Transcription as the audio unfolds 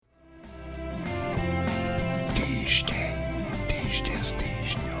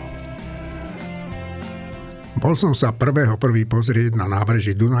Bol som sa 1.1. pozrieť na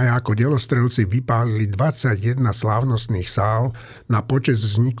nábreží Dunaja, ako delostrelci vypálili 21 slávnostných sál na počesť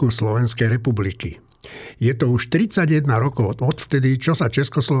vzniku Slovenskej republiky. Je to už 31 rokov odvtedy, čo sa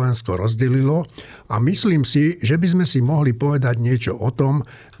Československo rozdelilo a myslím si, že by sme si mohli povedať niečo o tom,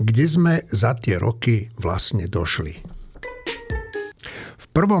 kde sme za tie roky vlastne došli.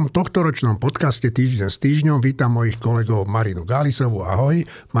 V prvom tohtoročnom podcaste Týždeň s týždňom vítam mojich kolegov Marínu Gálisovú, ahoj,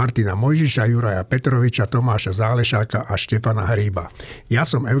 Martina Mojžiša, Juraja Petroviča, Tomáša Zálešáka a Štefana Hríba. Ja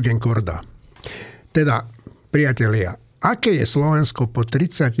som Eugen Korda. Teda, priatelia, aké je Slovensko po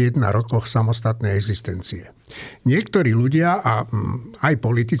 31 rokoch samostatnej existencie? Niektorí ľudia a aj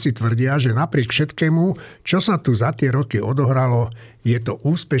politici tvrdia, že napriek všetkému, čo sa tu za tie roky odohralo, je to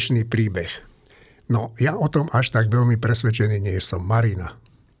úspešný príbeh. No, ja o tom až tak veľmi presvedčený nie som. Marína.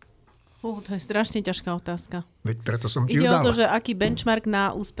 To je strašne ťažká otázka. Veď preto som ti ju Ide dala. o to, že aký benchmark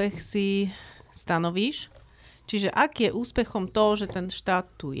na úspech si stanovíš. Čiže ak je úspechom to, že ten štát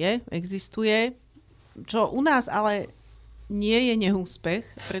tu je, existuje, čo u nás ale nie je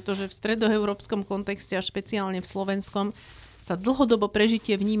neúspech, pretože v stredoeurópskom kontexte a špeciálne v slovenskom sa dlhodobo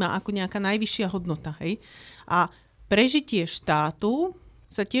prežitie vníma ako nejaká najvyššia hodnota. Hej? A prežitie štátu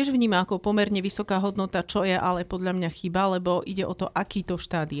sa tiež vníma ako pomerne vysoká hodnota, čo je ale podľa mňa chyba, lebo ide o to, aký to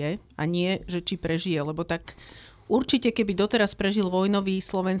štát je a nie, že či prežije. Lebo tak určite, keby doteraz prežil vojnový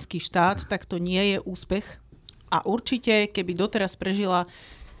slovenský štát, tak to nie je úspech. A určite, keby doteraz prežila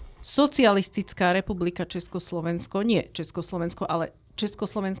Socialistická republika Československo, nie Československo, ale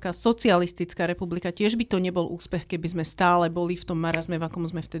Československá socialistická republika, tiež by to nebol úspech, keby sme stále boli v tom marazme, v akom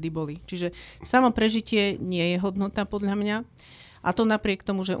sme vtedy boli. Čiže samo prežitie nie je hodnota podľa mňa. A to napriek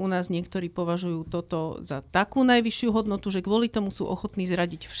tomu, že u nás niektorí považujú toto za takú najvyššiu hodnotu, že kvôli tomu sú ochotní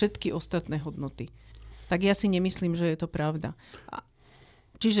zradiť všetky ostatné hodnoty. Tak ja si nemyslím, že je to pravda.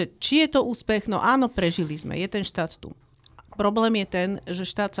 Čiže, či je to úspech? No áno, prežili sme. Je ten štát tu. Problém je ten, že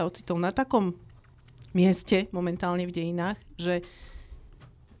štát sa ocitol na takom mieste momentálne v dejinách, že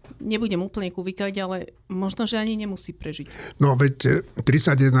nebudem úplne kúvikať, ale možno, že ani nemusí prežiť. No veď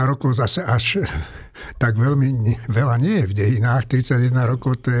 31 rokov zase až tak veľmi veľa nie je v dejinách. 31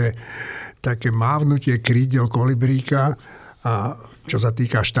 rokov to je také mávnutie krídel kolibríka, a čo sa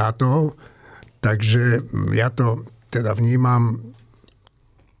týka štátov. Takže ja to teda vnímam,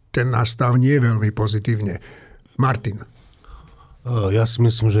 ten náš stav nie je veľmi pozitívne. Martin. Ja si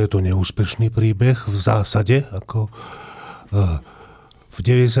myslím, že je to neúspešný príbeh v zásade, ako v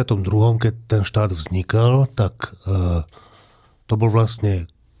 92., keď ten štát vznikal, tak to bol vlastne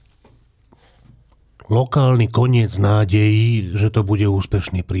lokálny koniec nádejí, že to bude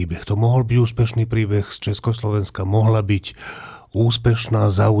úspešný príbeh. To mohol byť úspešný príbeh z Československa, mohla byť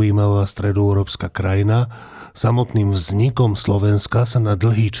úspešná, zaujímavá stredoeurópska krajina. Samotným vznikom Slovenska sa na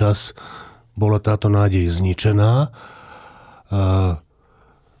dlhý čas bola táto nádej zničená.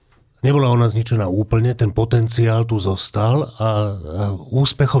 Nebola ona zničená úplne, ten potenciál tu zostal a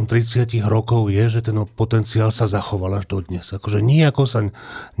úspechom 30 rokov je, že ten potenciál sa zachoval až dodnes. Akože nijako sa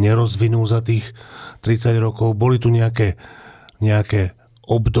nerozvinul za tých 30 rokov. Boli tu nejaké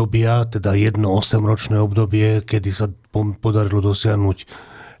obdobia, teda 8-ročné obdobie, kedy sa podarilo dosiahnuť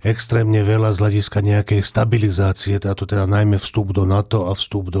extrémne veľa z hľadiska nejakej stabilizácie, a to teda najmä vstup do NATO a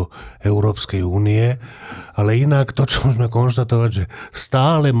vstup do Európskej únie. Ale inak to, čo môžeme konštatovať, že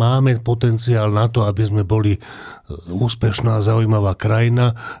stále máme potenciál na to, aby sme boli úspešná a zaujímavá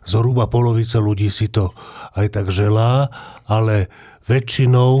krajina. Zhruba polovica ľudí si to aj tak želá, ale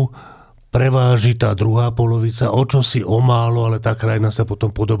väčšinou preváži tá druhá polovica, o čosi o málo, ale tá krajina sa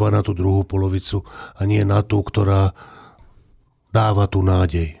potom podobá na tú druhú polovicu a nie na tú, ktorá dáva tú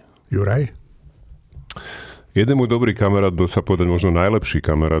nádej. Juraj? Jeden môj dobrý kamarát, sa povedať možno najlepší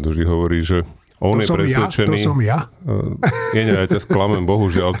kamarát, vždy hovorí, že on je presvedčený... To som ja? Ja ťa sklamem,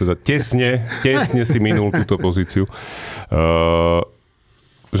 bohužiaľ, teda tesne si minul túto pozíciu.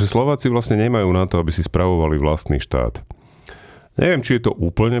 Že Slováci vlastne nemajú na to, aby si spravovali vlastný štát. Neviem, či je to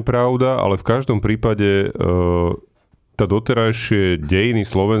úplne pravda, ale v každom prípade tá doterajšie dejiny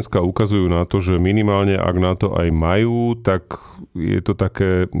Slovenska ukazujú na to, že minimálne ak na to aj majú, tak je to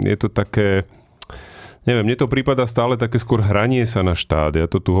také neviem, mne to prípada stále také skôr hranie sa na štát. Ja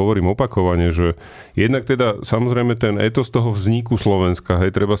to tu hovorím opakovane, že jednak teda samozrejme ten etos toho vzniku Slovenska,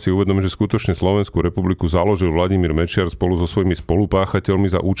 hej, treba si uvedomiť, že skutočne Slovenskú republiku založil Vladimír Mečiar spolu so svojimi spolupáchateľmi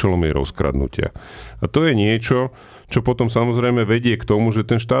za účelom jej rozkradnutia. A to je niečo, čo potom samozrejme vedie k tomu, že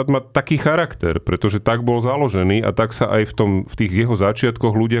ten štát má taký charakter, pretože tak bol založený a tak sa aj v tých jeho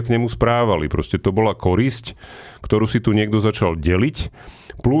začiatkoch ľudia k nemu správali. Proste to bola korisť, ktorú si tu niekto začal deliť,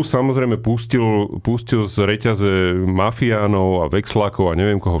 plus samozrejme pustil z reťaze mafiánov a vexlákov a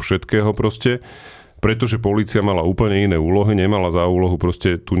neviem koho všetkého proste. pretože polícia mala úplne iné úlohy, nemala za úlohu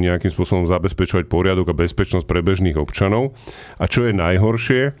proste tu nejakým spôsobom zabezpečovať poriadok a bezpečnosť pre bežných občanov. A čo je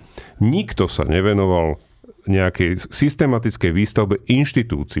najhoršie, nikto sa nevenoval nejakej systematickej výstavbe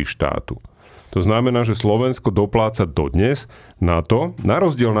inštitúcií štátu. To znamená, že Slovensko dopláca dodnes na to, na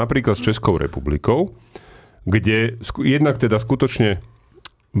rozdiel napríklad s Českou republikou, kde jednak teda skutočne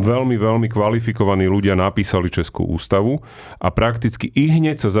veľmi, veľmi kvalifikovaní ľudia napísali Českú ústavu a prakticky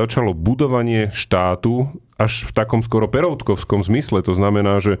ihneď sa začalo budovanie štátu až v takom skoro peroutkovskom zmysle. To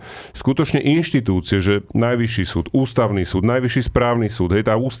znamená, že skutočne inštitúcie, že Najvyšší súd, Ústavný súd, Najvyšší správny súd,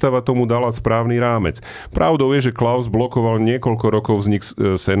 tá ústava tomu dala správny rámec. Pravdou je, že Klaus blokoval niekoľko rokov vznik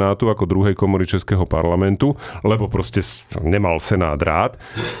Senátu ako druhej komory Českého parlamentu, lebo proste nemal Senát rád.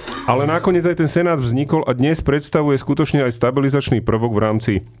 Ale nakoniec aj ten Senát vznikol a dnes predstavuje skutočne aj stabilizačný prvok v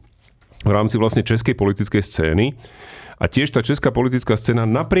rámci vlastne českej politickej scény. A tiež tá česká politická scéna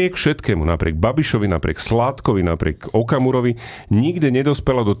napriek všetkému, napriek Babišovi, napriek Sládkovi, napriek Okamurovi, nikde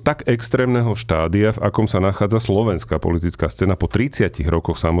nedospela do tak extrémneho štádia, v akom sa nachádza slovenská politická scéna po 30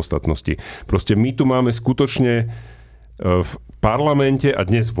 rokoch samostatnosti. Proste my tu máme skutočne v parlamente a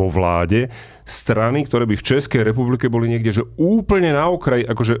dnes vo vláde strany, ktoré by v Českej republike boli niekde, že úplne na okraji,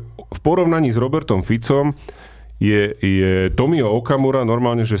 akože v porovnaní s Robertom Ficom je Tomio Okamura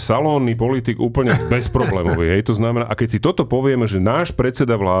normálne, že salónny politik úplne bezproblémový. Hej. To znamená, a keď si toto povieme, že náš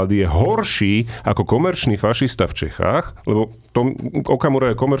predseda vlády je horší ako komerčný fašista v Čechách, lebo Okamura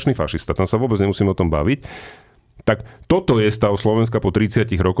je komerčný fašista, tam sa vôbec nemusíme o tom baviť, tak toto je stav Slovenska po 30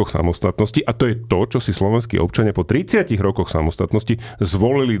 rokoch samostatnosti a to je to, čo si slovenskí občania po 30 rokoch samostatnosti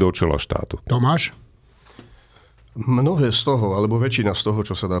zvolili do čela štátu. Tomáš? Mnohé z toho, alebo väčšina z toho,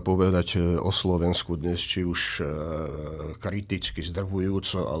 čo sa dá povedať o Slovensku dnes, či už kriticky,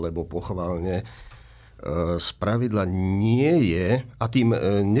 zdrvujúco, alebo pochválne, spravidla nie je, a tým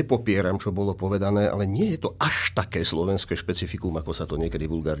nepopieram, čo bolo povedané, ale nie je to až také slovenské špecifikum, ako sa to niekedy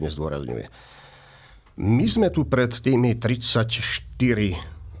vulgárne zdôrazňuje. My sme tu pred tými 34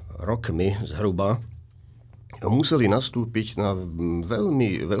 rokmi zhruba museli nastúpiť na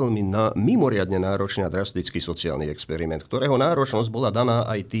mimoriadne náročný a drastický sociálny experiment, ktorého náročnosť bola daná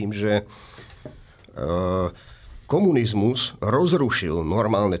aj tým, že komunizmus rozrušil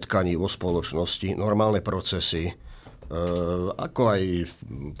normálne tkanivo spoločnosti, normálne procesy, ako aj,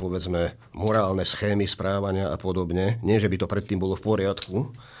 povedzme, morálne schémy správania a podobne. Nie, že by to predtým bolo v poriadku,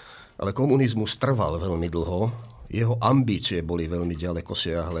 ale komunizmus trval veľmi dlho, jeho ambície boli veľmi ďaleko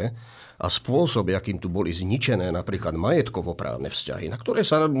siahle, a spôsob, akým tu boli zničené napríklad majetkovo-právne vzťahy, na ktoré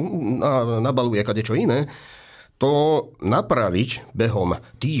sa nabaluje kadečo iné, to napraviť behom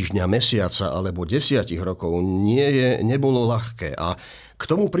týždňa, mesiaca alebo 10 rokov nebolo ľahké. A k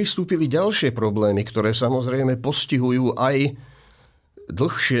tomu pristúpili ďalšie problémy, ktoré samozrejme postihujú aj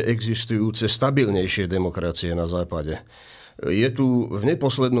dlhšie existujúce, stabilnejšie demokracie na západe. Je tu v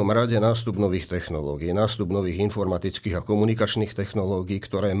neposlednom rade nástup nových technológií, nástup nových informatických a komunikačných technológií,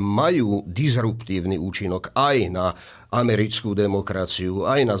 ktoré majú disruptívny účinok aj na americkú demokraciu,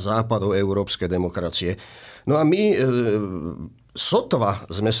 aj na západoeurópske demokracie. No a my sotva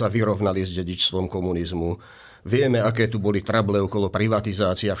sme sa vyrovnali s dedičstvom komunizmu. Vieme, aké tu boli trable okolo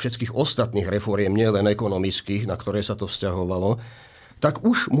privatizácie a všetkých ostatných reforiem, nielen ekonomických, na ktoré sa to vzťahovalo. Tak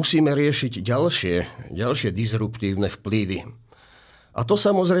už musíme riešiť ďalšie disruptívne vplyvy. A to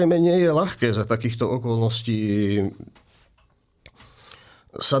samozrejme nie je ľahké. Za takýchto okolností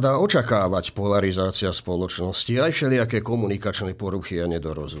sa dá očakávať polarizácia spoločnosti, aj všelijaké komunikačné poruchy a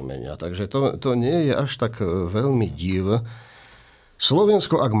nedorozumenia. Takže to nie je až tak veľmi div.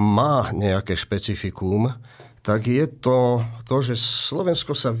 Slovensko, ak má nejaké špecifikum, tak je to, že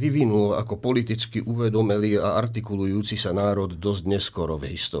Slovensko sa vyvinulo ako politicky uvedomelý a artikulujúci sa národ dosť neskoro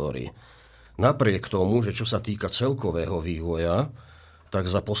v histórii. Napriek tomu, že čo sa týka celkového vývoja, tak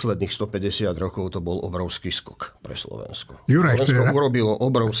za posledných 150 rokov to bol obrovský skok pre Slovensko. Slovensko urobilo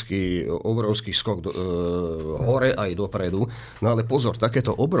obrovský skok hore aj dopredu, no ale pozor,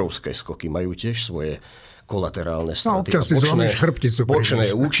 takéto obrovské skoky majú tiež svoje kolaterálne straty a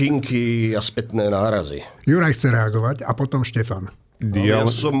bočné účinky a spätné nárazy. Juraj chce reagovať a potom Štefan. Ja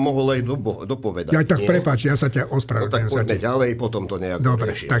som mohol aj dopovedať. Ja tak prepáč, ja sa ťa ospravedlňujem. No tak poďme ďalej, potom to nejako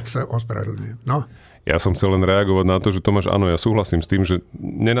dobre, riešim. tak sa ospravedlňujem. No. Ja som chcel len reagovať na to, že Tomáš, áno, ja súhlasím s tým, že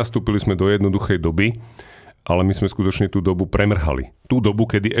nenastúpili sme do jednoduchej doby, ale my sme skutočne tú dobu premrhali. Tú dobu,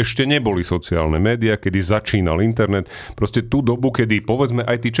 kedy ešte neboli sociálne médiá, kedy začínal internet. Proste tú dobu, kedy, povedzme,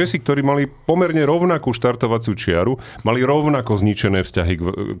 aj tí Česi, ktorí mali pomerne rovnakú štartovaciu čiaru, mali rovnako zničené vzťahy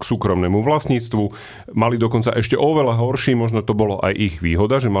k súkromnému vlastníctvu, mali dokonca ešte oveľa horší, možno to bolo aj ich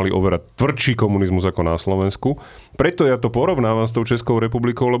výhoda, že mali oveľa tvrdší komunizmus ako na Slovensku. Preto ja to porovnávam s tou Českou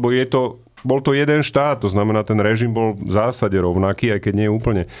republikou, lebo je to bol to jeden štát, to znamená, ten režim bol v zásade rovnaký, aj keď nie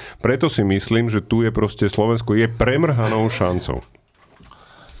úplne. Preto si myslím, že tu je proste Slovensko je premrhanou šancou.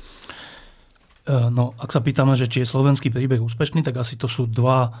 No, ak sa pýtame, že či je slovenský príbeh úspešný, tak asi to sú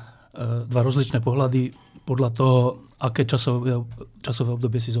dva rozličné pohľady podľa toho, aké časové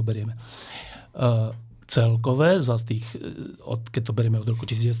obdobie si zoberieme. Celkové, keď to berieme od roku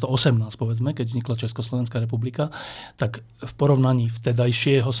 1918, povedzme, keď vznikla Československá republika, tak v porovnaní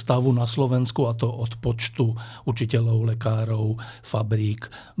vtedajšieho stavu na Slovensku, a to od počtu učiteľov, lekárov,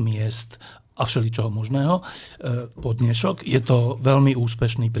 fabrík, miest a všeličoho možného, po dnešok, je to veľmi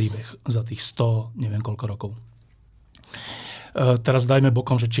úspešný príbeh za tých 100, neviem koľko rokov. Teraz dajme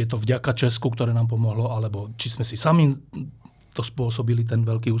bokom, že či je to vďaka Česku, ktoré nám pomohlo, alebo či sme si sami to spôsobili, ten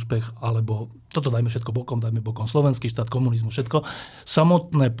veľký úspech, alebo toto dajme všetko bokom, dajme bokom slovenský štát, komunizmus, všetko.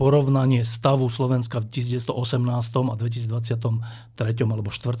 Samotné porovnanie stavu Slovenska v 1918 a 2023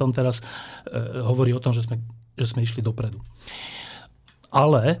 alebo 4. teraz hovorí o tom, že sme išli dopredu.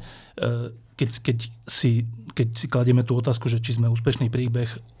 Ale keď si kladieme tú otázku, že či sme úspešný príbeh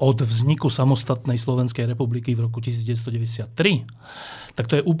od vzniku samostatnej Slovenskej republiky v roku 1993, tak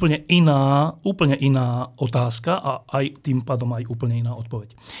to je úplne iná otázka a aj tým pádom aj úplne iná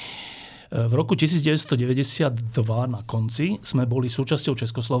odpoveď. V roku 1992 na konci sme boli súčasťou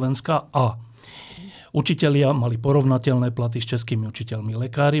Československa a učitelia mali porovnateľné platy s českými učiteľmi.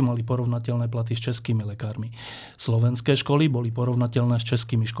 Lekári mali porovnateľné platy s českými lekármi. Slovenské školy boli porovnateľné s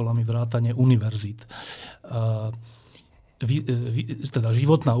českými školami vrátane univerzít. Teda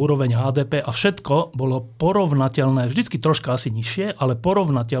životná úroveň HDP a všetko bolo porovnateľné, vždycky troška asi nižšie, ale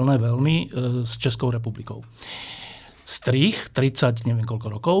porovnateľné veľmi s Českou republikou. Strich 30, neviem koľko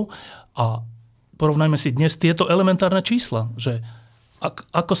rokov a porovnajme si dnes tieto elementárne čísla, že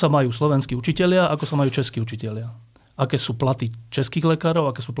ako sa majú slovenskí učitelia, ako sa majú českí učitelia. Aké sú platy českých lekárov,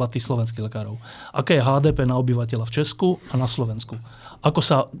 aké sú platy slovenských lekárov. Aké je HDP na obyvateľa v Česku a na Slovensku. Ako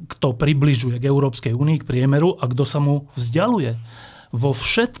sa kto približuje k Európskej únii, k priemeru a kto sa mu vzdialuje. Vo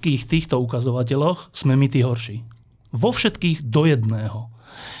všetkých týchto ukazovateľoch sme my tí horší. Vo všetkých do jedného.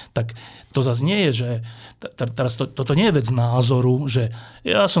 Tak to zase nie je, že teraz toto nie je vec názoru, že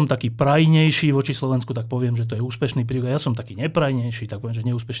ja som taký prajnejší voči Slovensku, tak poviem, že to je úspešný príbeh. Ja som taký neprajnejší, tak poviem, že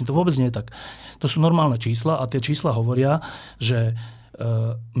neúspešný. To vôbec nie je tak. To sú normálne čísla a tie čísla hovoria, že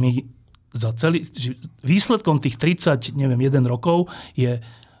my výsledkom tých 31 rokov je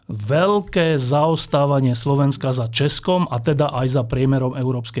veľké zaostávanie Slovenska za Českom a teda aj za priemerom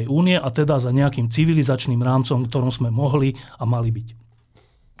Európskej únie a teda za nejakým civilizačným rámcom, ktorom sme mohli a mali byť.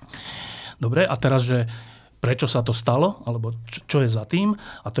 Dobre, a teraz, že prečo sa to stalo, alebo čo je za tým,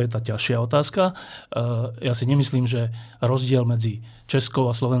 a to je tá ťažšia otázka. Ja si nemyslím, že rozdiel medzi Českou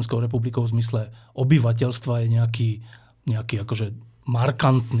a Slovenskou republikou v zmysle obyvateľstva je nejaký akože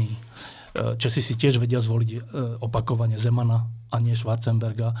markantný. Česi si tiež vedia zvoliť opakovane Zemana a nie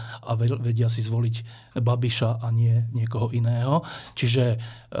Schwarzenberga a vedia si zvoliť Babiša a nie niekoho iného. Čiže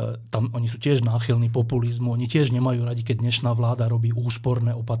tam oni sú tiež náchylní populizmu. Oni tiež nemajú radi, keď dnešná vláda robí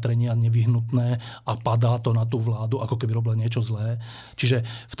úsporné opatrenia nevyhnutné a padá to na tú vládu, ako keby robila niečo zlé. Čiže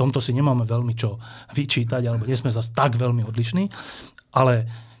v tomto si nemáme veľmi čo vyčítať, alebo nie sme zase tak veľmi odlišní.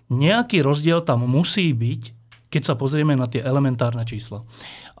 Ale nejaký rozdiel tam musí byť, keď sa pozrieme na tie elementárne čísla.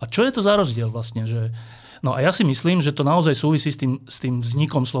 A čo je to za rozdiel vlastne? No a ja si myslím, že to naozaj súvisí s tým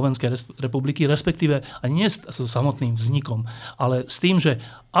vznikom Slovenskej republiky, respektíve ani nie s samotným vznikom, ale s tým, že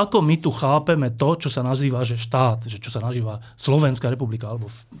ako my tu chápeme to, čo sa nazýva že štát, že čo sa nazýva Slovenská republika,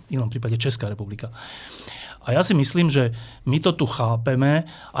 alebo v inom prípade Česká republika. A ja si myslím, že my to tu chápeme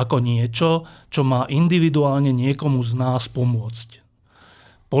ako niečo, čo má individuálne niekomu z nás pomôcť.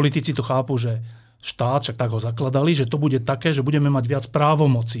 Politici to chápu, že štát, však tak ho zakladali, že to bude také, že budeme mať viac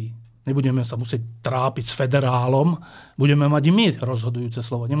právomocí. Nebudeme sa musieť trápiť s federálom, budeme mať i my rozhodujúce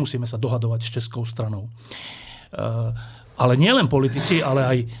slovo. Nemusíme sa dohadovať s českou stranou. Ale nielen politici, ale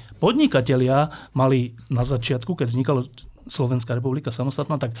aj podnikatelia mali na začiatku, keď vznikala Slovenská republika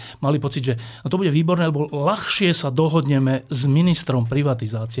samostatná, tak mali pocit, že to bude výborné, lebo ľahšie sa dohodneme s ministrom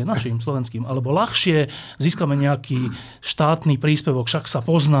privatizácie, našim slovenským, alebo ľahšie získame nejaký štátny príspevok, však sa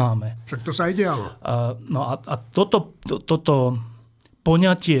poznáme. Však to sa aj dialo. A toto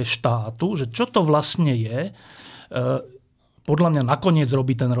poňatie štátu, že čo to vlastne je, podľa mňa nakoniec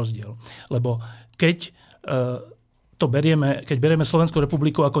robí ten rozdiel. Lebo keď berieme Slovenskú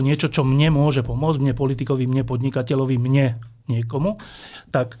republiku ako niečo, čo mne môže pomôcť, mne politikovi, mne podnikateľovi, mne niekomu,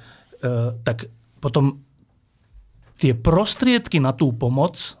 tak potom tie prostriedky na tú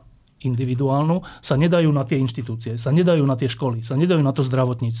pomoc individuálnu, sa nedajú na tie inštitúcie, sa nedajú na tie školy, sa nedajú na to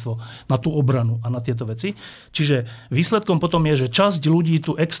zdravotníctvo, na tú obranu a na tieto veci. Čiže výsledkom potom je, že časť ľudí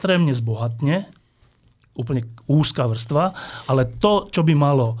tu extrémne zbohatne, úplne úzka vrstva, ale to, čo by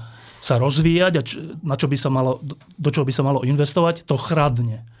malo sa rozvíjať a do čoho by sa malo investovať, to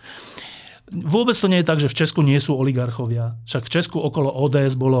chradne. Vôbec to nie je tak, že v Česku nie sú oligarchovia. Však v Česku okolo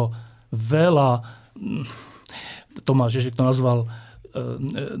ODS bolo veľa, Tomáš Zálešák to nazval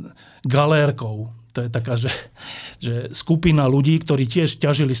galérkou. To je taká, že skupina ľudí, ktorí tiež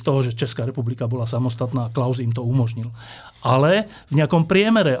ťažili z toho, že Česká republika bola samostatná a Klaus im to umožnil. Ale v nejakom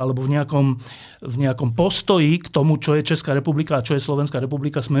priemere alebo v nejakom postoji k tomu, čo je Česká republika a čo je Slovenská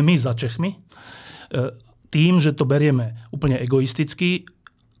republika, sme my za Čechmi. Tým, že to berieme úplne egoisticky,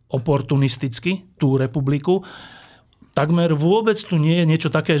 oportunisticky, tú republiku, takmer vôbec tu nie je niečo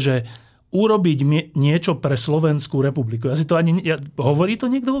také, že urobiť niečo pre Slovenskú republiku. Hovorí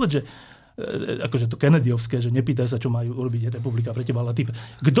to niekto vôbec, že akože to Kennedyovské, že nepýtaj sa, čo majú urobiť republika pre teba, ale typ.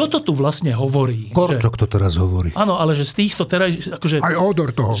 Kto to tu vlastne hovorí? Korčok to teraz hovorí. Áno, ale že z týchto teraz... Akože, aj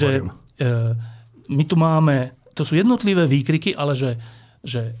Odor to hovoril. My tu máme, to sú jednotlivé výkriky, ale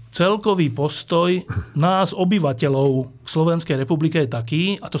že celkový postoj nás, obyvateľov k Slovenskej republike je taký,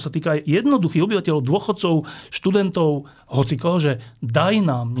 a to sa týka aj jednoduchých obyvateľov, dôchodcov, študentov, hocikoho, že daj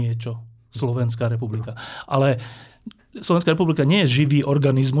nám niečo, Slovenská republika. Ale Slovenská republika nie je živý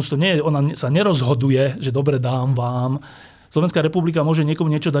organizmus, ona sa nerozhoduje, že dobre dám vám. Slovenská republika môže niekomu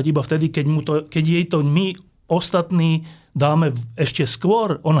niečo dať iba vtedy, keď jej to my ostatní dáme ešte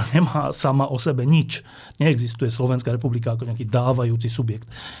skôr. Ona nemá sama o sebe nič. Neexistuje Slovenská republika ako nejaký dávajúci subjekt.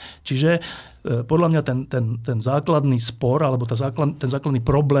 Čiže podľa mňa ten základný spor, alebo ten základný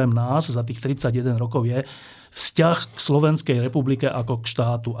problém nás za tých 31 rokov je vzťah k Slovenskej republike ako k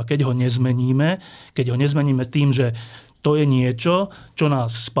štátu. A keď ho nezmeníme tým, že to je niečo, čo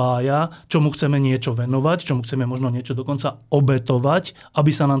nás spája, čomu chceme niečo venovať, čomu chceme možno niečo dokonca obetovať,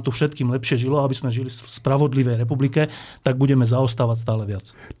 aby sa nám tu všetkým lepšie žilo, aby sme žili v spravodlivej republike, tak budeme zaostávať stále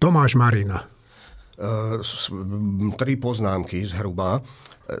viac. Tomáš, Marína. 3 poznámky zhruba.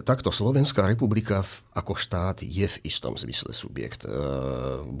 Takto Slovenská republika ako štát je v istom zmysle subjekt.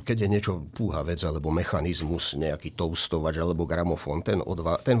 Keď je niečo púha vec alebo mechanizmus, nejaký toustovač alebo gramofón,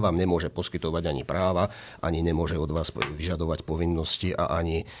 ten vám nemôže poskytovať ani práva, ani nemôže od vás vyžadovať povinnosti a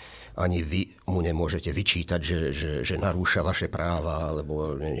ani vy mu nemôžete vyčítať, že narúša vaše práva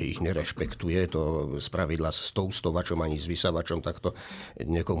alebo ich nerešpektuje. To spravidla s toustovačom ani s vysavačom takto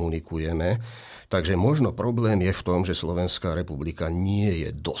nekomunikujeme. Takže možno problém je v tom, že Slovenská republika nie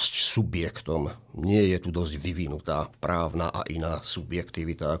je dosť subjektom, nie je tu dosť vyvinutá právna a iná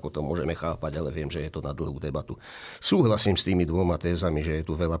subjektivita, ako to môžeme chápať, ale viem, že je to na dlhú debatu. Súhlasím s tými 2 tézami, že je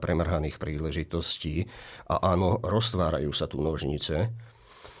tu veľa premrhaných príležitostí a áno, roztvárajú sa tu nožnice,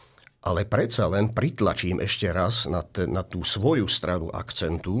 ale predsa len pritlačím ešte raz na tú svoju stranu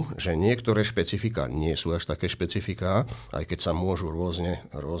akcentu, že niektoré špecifika nie sú až také špecifiká, aj keď sa môžu rôzne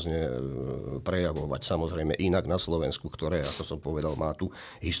prejavovať. Samozrejme inak na Slovensku, ktoré, ako som povedal, má tú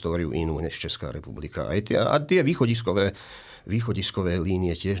históriu inú než Česká republika. A tie východiskové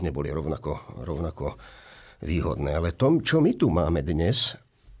línie tiež neboli rovnako výhodné. Ale to, čo my tu máme dnes,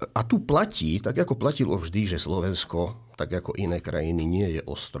 a tu platí, tak ako platilo vždy, že Slovensko, tak ako iné krajiny, nie je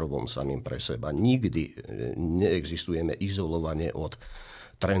ostrovom samým pre seba. Nikdy neexistujeme izolovane od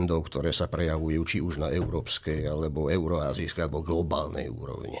trendov, ktoré sa prejavujú či už na európskej, alebo euroazijskej, alebo globálnej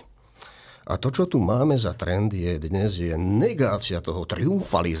úrovni. A to, čo tu máme za trend, je negácia toho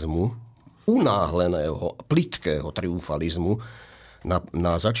triumfalizmu, unáhleného, plytkého triumfalizmu,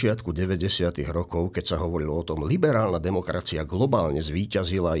 na začiatku 90. rokov, keď sa hovorilo o tom, liberálna demokracia globálne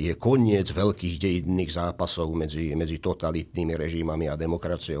zvíťazila, je koniec veľkých dejinných zápasov medzi totalitnými režimami a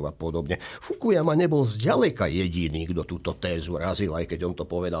demokraciou a podobne. Fukuyama nebol zďaleka jediný, kto túto tézu razil, aj keď on to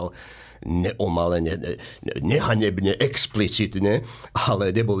povedal neomalene, nehanebne, explicitne, ale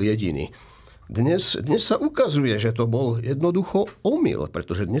nebol jediný. Dnes sa ukazuje, že to bol jednoducho omyl,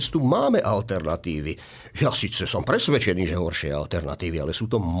 pretože dnes tu máme alternatívy. Ja síce som presvedčený, že horšie alternatívy, ale sú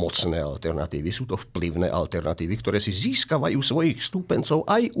to mocné alternatívy, sú to vplyvné alternatívy, ktoré si získavajú svojich stúpencov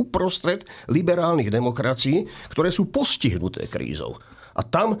aj uprostred liberálnych demokracií, ktoré sú postihnuté krízou. A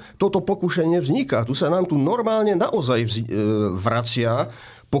tam toto pokušenie vzniká. Tu sa nám tu normálne naozaj vracia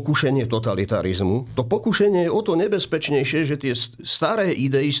pokušenie totalitarizmu. To pokušenie je o to nebezpečnejšie, že tie staré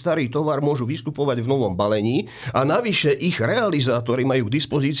idei, starý tovar môžu vystupovať v novom balení a navyše ich realizátori majú k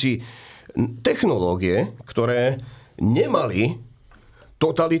dispozícii technológie, ktoré nemali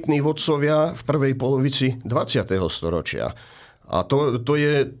totalitní vodcovia v prvej polovici 20. storočia. A to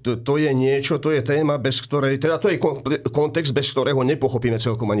je niečo, to je téma, bez ktorej, teda to je kontext, bez ktorého nepochopíme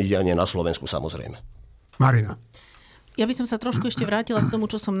celkom ani dianie na Slovensku, samozrejme. Marína. Ja by som sa trošku ešte vrátila k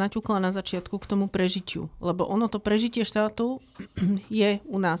tomu, čo som naťukla na začiatku, k tomu prežitiu. Lebo ono to prežitie štátu je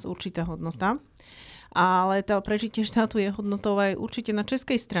u nás určitá hodnota. Ale to prežitie štátu je hodnotou aj určite na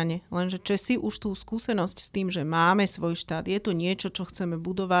českej strane. Lenže Česi už tú skúsenosť s tým, že máme svoj štát, je to niečo, čo chceme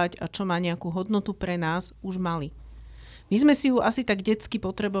budovať a čo má nejakú hodnotu pre nás, už mali. My sme si ju asi tak detsky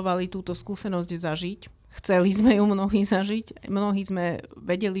potrebovali túto skúsenosť zažiť. Chceli sme ju mnohí zažiť. Mnohí sme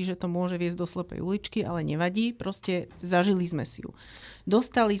vedeli, že to môže viesť do slepej uličky, ale nevadí. Proste zažili sme si ju.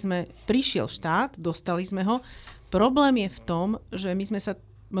 Prišiel štát, dostali sme ho. Problém je v tom, že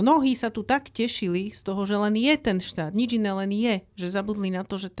mnohí sa tu tak tešili z toho, že len je ten štát. Nič iné len je. Že zabudli na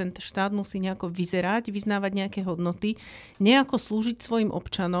to, že ten štát musí nejako vyzerať, vyznávať nejaké hodnoty, nejako slúžiť svojim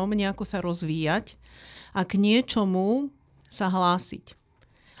občanom, nejako sa rozvíjať a k niečomu sa hlásiť.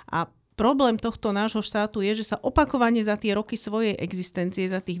 A problém tohto nášho štátu je, že sa opakovane za tie roky svojej existencie,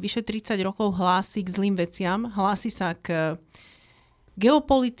 za tých vyše 30 rokov hlási k zlým veciam, hlási sa k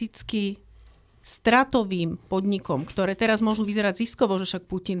geopoliticky stratovým podnikom, ktoré teraz môžu vyzerať ziskovo, že však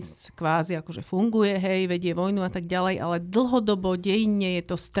Putin kvázi akože funguje, vedie vojnu a tak ďalej, ale dlhodobo dejinne je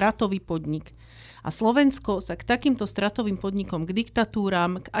to stratový podnik. A Slovensko sa k takýmto stratovým podnikom, k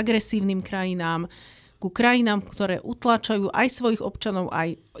diktatúram, k agresívnym krajinám, ku krajinám, ktoré utláčajú aj svojich občanov,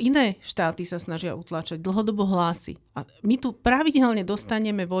 aj iné štáty sa snažia utláčať, dlhodobo hlási. A my tu pravidelne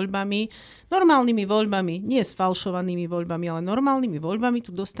dostaneme voľbami, normálnymi voľbami, nie sfalšovanými voľbami, ale normálnymi voľbami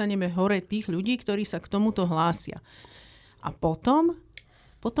tu dostaneme hore tých ľudí, ktorí sa k tomuto hlásia. A potom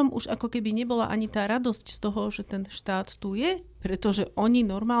už ako keby nebola ani tá radosť z toho, že ten štát tu je, pretože oni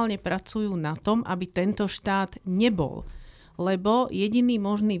normálne pracujú na tom, aby tento štát nebol. Lebo jediný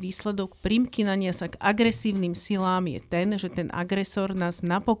možný výsledok primkynania sa k agresívnym silám je ten, že ten agresor nás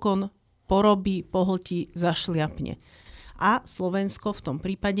napokon porobí, pohltí, zašliapne. A Slovensko v tom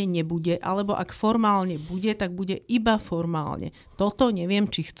prípade nebude, alebo ak formálne bude, tak bude iba formálne. Toto neviem,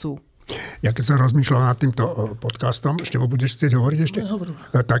 či chcú. Ja keď som rozmýšľal nad týmto podcastom, Števo, budeš chcieť hovoriť ešte?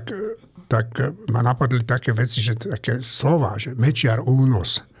 Tak ma napadli také veci, že také slova, že Mečiar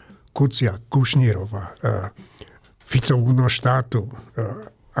únos, Kuciak, Kušnírova, Fico únos štátu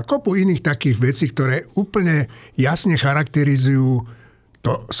a kopu iných takých vecí, ktoré úplne jasne charakterizujú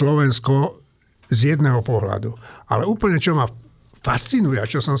to Slovensko z jedného pohľadu. Ale úplne, čo ma fascinuje a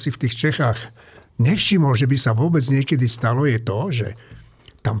čo som si v tých Čechách nevšimol, že by sa vôbec niekedy stalo, je to, že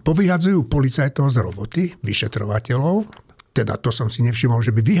tam povyhadzujú policajtov z roboty, vyšetrovateľov, teda to som si nevšimol,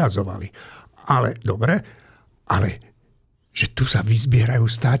 že by vyhadzovali. Ale dobre, ale že tu sa vyzbierajú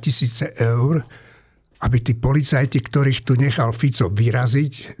 100 000 eur, aby tí policajti, ktorých tu nechal Fico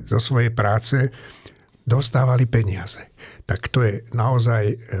vyraziť zo svojej práce, dostávali peniaze. Tak to je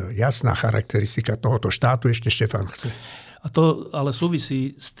naozaj jasná charakteristika tohoto štátu. Ešte Štefan chce. A to ale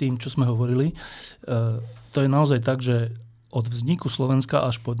súvisí s tým, čo sme hovorili. To je naozaj tak, že od vzniku Slovenska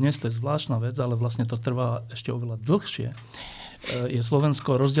až po dnes, to je zvláštna vec, ale vlastne to trvá ešte oveľa dlhšie. Je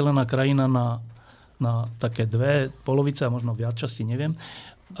Slovensko rozdelená krajina na také dve polovice, a možno viac časti, neviem,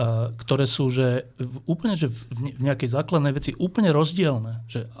 ktoré sú úplne že v nejakej základnej veci úplne rozdielne,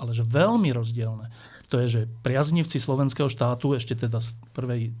 ale že veľmi rozdielne. To je, že priaznivci slovenského štátu, ešte teda z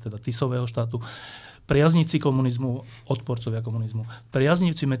prvej, teda Tisového štátu, priaznivci komunizmu, odporcovia komunizmu,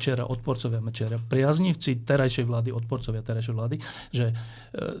 priaznivci Mečiara, odporcovia Mečiara, priaznivci terajšej vlády, odporcovia terajšej vlády, že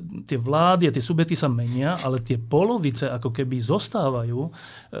tie vlády a tie subjekty sa menia, ale tie polovice ako keby zostávajú,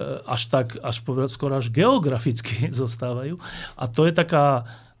 skoro až geograficky zostávajú. A to je taká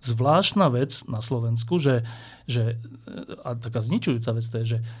zvláštna vec na Slovensku, a taká zničujúca vec, to je,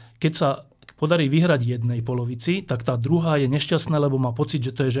 že keď sa podarí vyhrať jednej polovici, tak tá druhá je nešťastná, lebo má pocit, že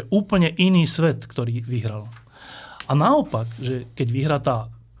to je úplne iný svet, ktorý vyhral. A naopak, že keď vyhrá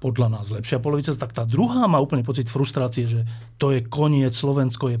tá podľa nás lepšia polovica, tak tá druhá má úplne pocit frustrácie, že to je koniec,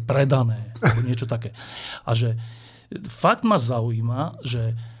 Slovensko je predané, alebo niečo také. A že fakt ma zaujíma,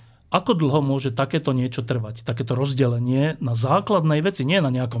 že ako dlho môže takéto niečo trvať, takéto rozdelenie na základnej veci, nie na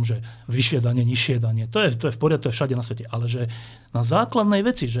nejakom, že vyššie dane, nižšie dane. To je v poriadku, to je všade na svete, ale že na základnej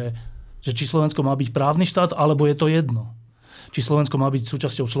veci, že či Slovensko má byť právny štát, alebo je to jedno. Či Slovensko má byť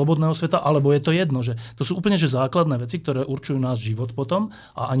súčasťou slobodného sveta, alebo je to jedno. Že to sú úplne základné veci, ktoré určujú náš život potom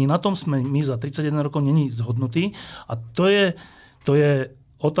a ani na tom sme my za 31 rokov není zhodnutí. A to je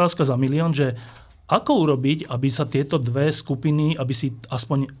otázka za milión, že ako urobiť, aby sa tieto dve skupiny, aby si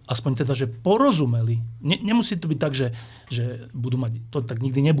aspoň teda, že porozumeli. Nemusí to byť tak, že budú mať, to tak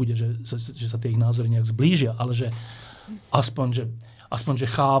nikdy nebude, že sa tie ich názory nejak zblížia, ale že aspoň, že aspoň že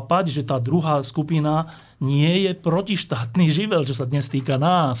chápať, že tá druhá skupina nie je protištátny živel, čo sa dnes týka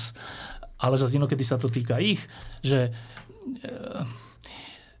nás, ale zase inokedy sa to týka ich, že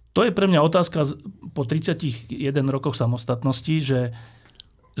to je pre mňa otázka po 31 rokoch samostatnosti, že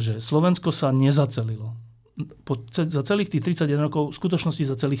Slovensko sa nezacelilo. Za celých tých 31 rokov, v skutočnosti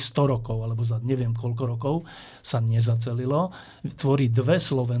za celých 100 rokov, alebo za neviem koľko rokov, sa nezacelilo. Tvorí dve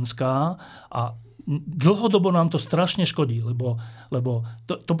Slovenská a dlhodobo nám to strašne škodí, lebo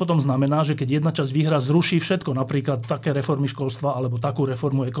to potom znamená, že keď jedna časť výhra zruší všetko, napríklad také reformy školstva, alebo takú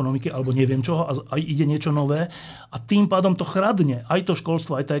reformu ekonomiky, alebo neviem čoho, a ide niečo nové, a tým pádom to chradne, aj to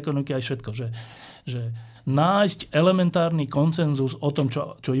školstvo, aj tá ekonomika, aj všetko. Že nájsť elementárny konsenzus o tom,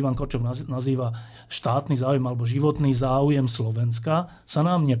 čo Ivan Korčok nazýva štátny záujem alebo životný záujem Slovenska, sa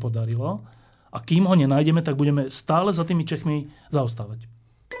nám nepodarilo. A kým ho nenájdeme, tak budeme stále za tými Čechmi zaostávať.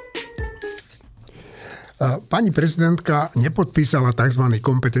 Pani prezidentka nepodpísala tzv.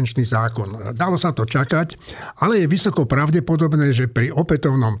 Kompetenčný zákon. Dalo sa to čakať, ale je vysoko pravdepodobné, že pri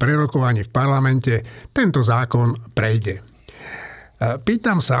opätovnom prerokovaní v parlamente tento zákon prejde.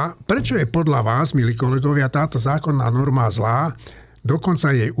 Pýtam sa, prečo je podľa vás, milí kolegovia, táto zákonná norma zlá, dokonca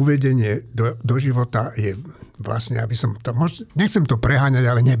jej uvedenie do života je vlastne, nechcem to preháňať,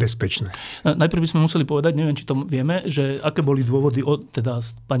 ale nebezpečné. Najprv by sme museli povedať, neviem, či to vieme, že aké boli dôvody teda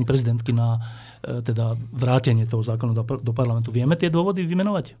pani prezidentky na teda vrátenie toho zákona do parlamentu. Vieme tie dôvody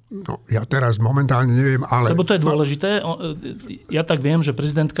vymenovať? No, ja teraz momentálne neviem, ale... Lebo to je dôležité. Ja tak viem, že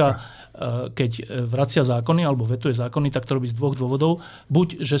prezidentka, keď vracia zákony alebo vetuje zákony, tak to robí z dvoch dôvodov.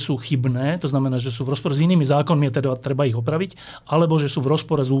 Buď, že sú chybné, to znamená, že sú v rozpore s inými zákonmi a teda treba ich opraviť, alebo že sú v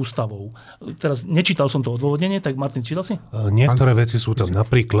rozpore s ústavou. Teraz nečítal som to odôvodnenie, tak Martin, čítal si? Niektoré veci sú tam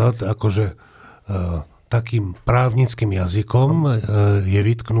napríklad, akože takým právnickým jazykom je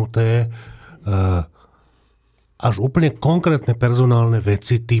vytknuté až úplne konkrétne personálne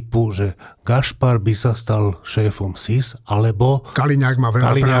veci typu, že Gašpar by sa stal šéfom SIS, alebo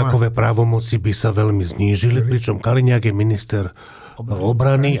Kaliňákové právomoci by sa veľmi znížili, pričom Kaliňák je minister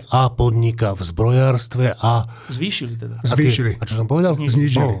obrany a podniká v zbrojárstve a... Zvýšili teda. Zvýšili. A čo som povedal?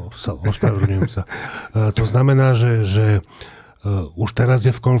 Znížili. Ospravedlňujem sa. To znamená, že už teraz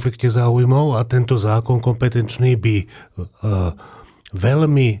je v konflikte záujmov a tento zákon kompetenčný by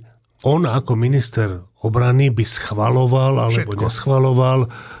veľmi on ako minister obrany by schvaľoval alebo neschvaľoval,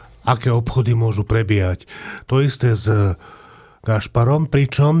 aké obchody môžu prebiehať. To isté s Gašparom,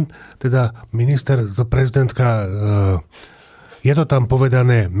 pričom teda prezidentka, je to tam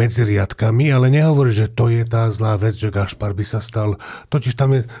povedané medzi riadkami, ale nehovorí, že to je tá zlá vec, že Gašpar by sa stal. Totiž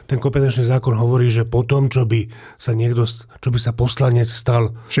tam je, ten kompetenčný zákon hovorí, že potom, čo by sa poslanec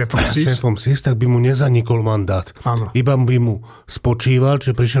stal šéfom SIS, tak by mu nezanikol mandát. Áno. Iba by mu spočíval,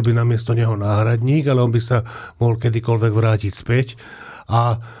 že prišiel by namiesto neho náhradník, ale on by sa mohol kedykoľvek vrátiť späť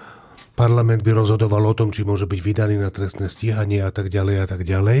a parlament by rozhodoval o tom, či môže byť vydaný na trestné stíhanie a tak ďalej a tak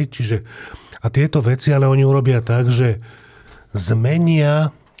ďalej. Čiže, a tieto veci, ale oni urobia tak, že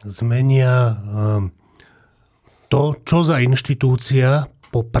zmenia to, čo za inštitúcia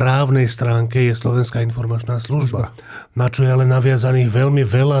po právnej stránke je Slovenská informačná služba. Na čo je ale naviazaných veľmi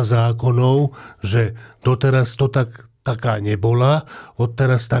veľa zákonov, že doteraz to taká nebola,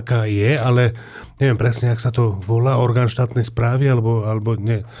 odteraz taká je, ale neviem presne, jak sa to volá, orgán štátnej správy, alebo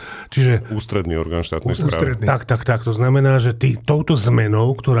nie. Čiže ústredný orgán štátnej správy. Tak. To znamená, že touto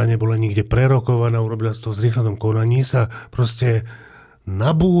zmenou, ktorá nebola nikde prerokovaná, urobila sa to v zrýchlenom konaní, sa proste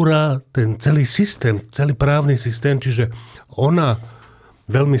nabúra ten celý systém, celý právny systém, čiže ona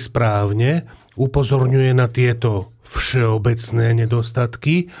veľmi správne upozorňuje na tieto všeobecné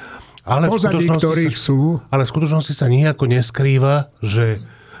nedostatky, ale v skutočnosti sa nijako neskrýva, že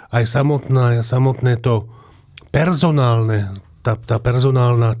aj samotné to personálne, tá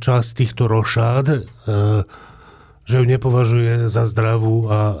personálna časť týchto rošád, že ju nepovažuje za zdravú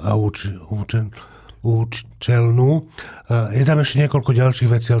a účelnú. Je tam ešte niekoľko ďalších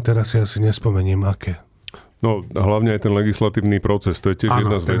vecí, ale teraz si asi nespomeniem, aké. No, hlavne aj ten legislatívny proces. To je tiež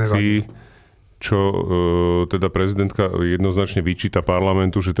jedna z vecí, čo teda prezidentka jednoznačne vyčíta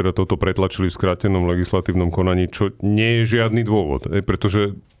parlamentu, že teda toto pretlačili v skrátenom legislatívnom konaní, čo nie je žiadny dôvod.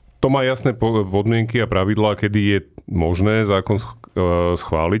 Pretože to má jasné podmienky a pravidlá, kedy je možné zákon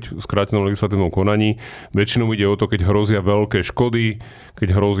schváliť v skrátenom legislatívnom konaní. Väčšinou ide o to, keď hrozia veľké škody,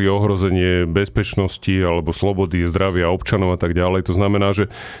 keď hrozí ohrozenie bezpečnosti alebo slobody, zdravia občanov a tak ďalej. To znamená, že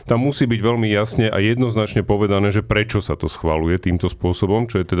tam musí byť veľmi jasne a jednoznačne povedané, že prečo sa to schvaľuje týmto spôsobom,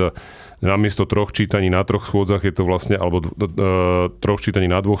 čo je teda namiesto 3 čítaní na 3 schôdzach je to vlastne, alebo 3 čítaní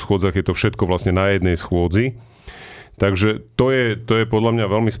na 2 schôdzach je to všetko vlastne na jednej schôdzi. Takže to je podľa mňa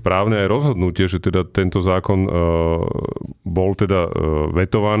veľmi správne aj rozhodnutie, že teda tento zákon bol teda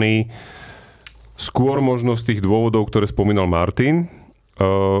vetovaný. Skôr možno z tých dôvodov, ktoré spomínal Martin.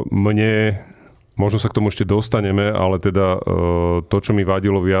 Mne, možno sa k tomu ešte dostaneme, ale teda to, čo mi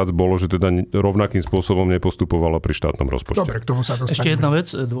vadilo viac, bolo, že teda rovnakým spôsobom nepostupovala pri štátnom rozpočte. Dobre, k tomu sa dostaneme. Ešte jedna vec,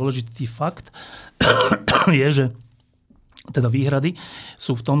 dôležitý fakt je, že teda výhrady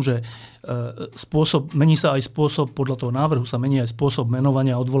sú v tom, že mení sa aj spôsob, podľa toho návrhu sa mení aj spôsob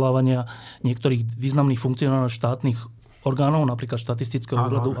menovania a odvolávania niektorých významných funkcionárov štátnych orgánov, napríklad štatistického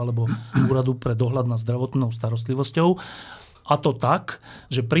úradu alebo úradu pre dohľad nad zdravotnou starostlivosťou. A to tak,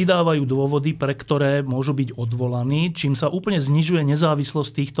 že pridávajú dôvody, pre ktoré môžu byť odvolaní, čím sa úplne znižuje nezávislosť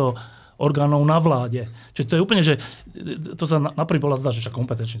týchto orgánov na vláde. Čiže to je úplne, že to sa na prvý pohľad zdá, že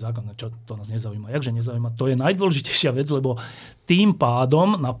kompetenčný zákon, čo to nás nezaujíma. Jakže nezaujíma? To je najdôležitejšia vec, lebo tým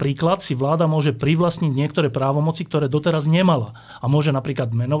pádom napríklad si vláda môže privlastniť niektoré právomoci, ktoré doteraz nemala. A môže napríklad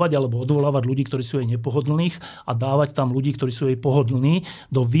menovať alebo odvolávať ľudí, ktorí sú jej nepohodlných a dávať tam ľudí, ktorí sú jej pohodlní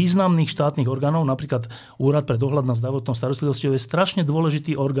do významných štátnych orgánov. Napríklad Úrad pre dohľad nad zdravotnou starostlivosťou je strašne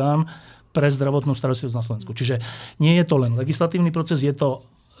dôležitý orgán pre zdravotnú starostlivosť na Slovensku. Čiže nie je to len legislatívny proces, je to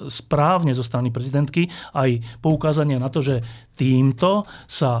správne zo strany prezidentky aj poukázanie na to, že týmto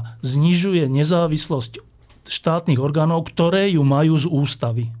sa znižuje nezávislosť štátnych orgánov, ktoré ju majú z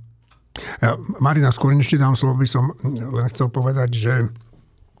ústavy. Marína, skôr než ti dám slovo, by som len chcel povedať,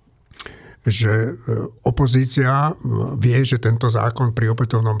 že opozícia vie, že tento zákon pri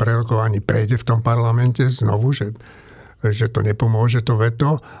opätovnom prerokovaní prejde v tom parlamente znovu, že to nepomôže to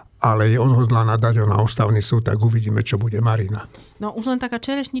veto, ale je odhodlaná dať ho na ústavný súd, tak uvidíme, čo bude. Marína. No už len taká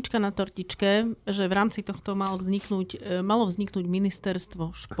čerešnička na tortičke, že v rámci tohto malo vzniknúť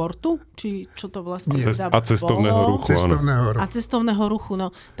ministerstvo športu, či čo to vlastne a cestovného ruchu. A cestovného ruchu. No.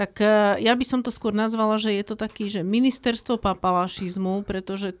 Tak ja by som to skôr nazvala, že je to taký, že ministerstvo papalašizmu,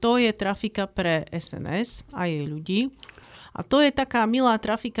 pretože to je trafika pre SNS a jej ľudí. A to je taká milá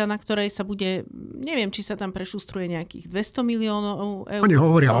trafika, na ktorej sa bude, neviem, či sa tam prešustruje nejakých 200 miliónov eur. Oni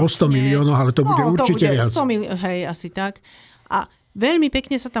hovoria o 100 miliónoch, ale to bude určite viac. Hej, asi tak. A veľmi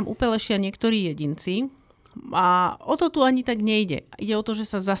pekne sa tam upelešia niektorí jedinci. A o to tu ani tak nejde. Ide o to, že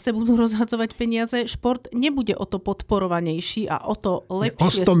sa zase budú rozhadzovať peniaze. Šport nebude o to podporovanejší a o to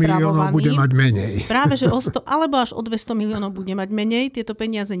lepšie spravovaný. O 100 miliónov bude mať menej. Práve, že o 100, alebo až o 200 miliónov bude mať menej. Tieto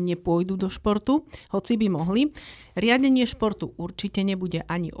peniaze nepôjdu do športu, hoci by mohli. Riadenie športu určite nebude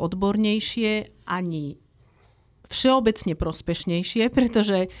ani odbornejšie, ani všeobecne prospešnejšie,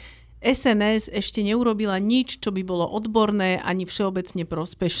 pretože SNS ešte neurobila nič, čo by bolo odborné ani všeobecne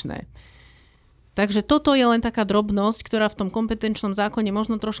prospešné. Takže toto je len taká drobnosť, ktorá v tom kompetenčnom zákone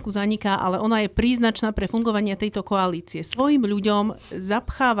možno trošku zaniká, ale ona je príznačná pre fungovanie tejto koalície. Svojim ľuďom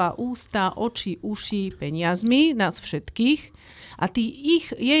zapcháva ústa, oči, uši peniazmi, nás všetkých, a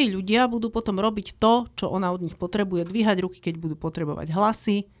jej ľudia budú potom robiť to, čo ona od nich potrebuje, dvíhať ruky, keď budú potrebovať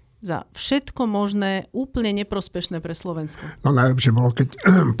hlasy, za všetko možné, úplne neprospešné pre Slovensko. No najlepšie bolo, keď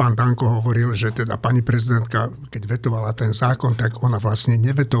pán Danko hovoril, že teda pani prezidentka, keď vetovala ten zákon, tak ona vlastne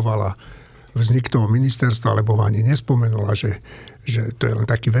nevetovala vznik toho ministerstva, alebo ho ani nespomenula, že to je len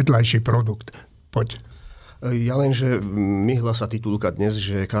taký vedľajší produkt. Poď. Ja len, že myhla sa titulka dnes,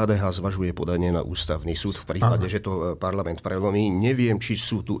 že KDH zvažuje podanie na ústavný súd v prípade, že to parlament prelomí. Neviem, či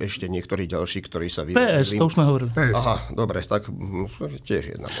sú tu ešte niektorí ďalší, ktorí sa vyjadrili. PS, to už sme hovorili. Aha, dobre, tak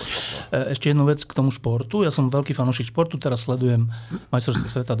tiež jedna možnosť. Ešte jednu vec k tomu športu. Ja som veľký fanúšik športu, teraz sledujem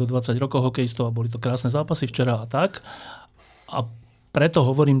majstrovstvá sveta do 20 rokov hokejistov a boli to krásne zápasy včera a tak. A preto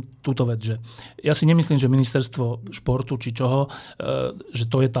hovorím túto vec, že ja si nemyslím, že ministerstvo športu či čoho, že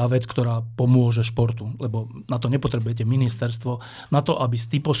to je tá vec, ktorá pomôže športu, lebo na to nepotrebujete ministerstvo. Na to, aby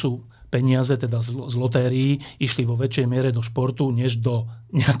z typosu peniaze, teda z lotérií, išli vo väčšej miere do športu, než do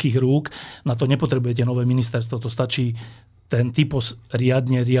nejakých rúk. Na to nepotrebujete nové ministerstvo, to stačí ten typos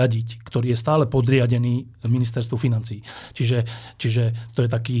riadne riadiť, ktorý je stále podriadený ministerstvu financií. Čiže to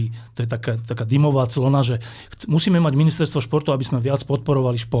je taká dymová clona, že musíme mať ministerstvo športu, aby sme viac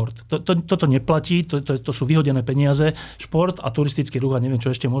podporovali šport. Toto neplatí, to sú vyhodené peniaze. Šport a turistický ruch a neviem,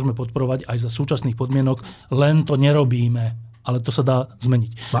 čo ešte môžeme podporovať aj za súčasných podmienok, len to nerobíme. Ale to sa dá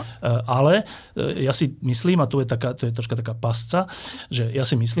zmeniť. Ale ja si myslím, a to je troška taká pasca, že ja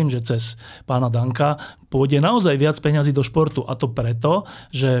si myslím, že cez pána Danka pôjde naozaj viac peňazí do športu. A to preto,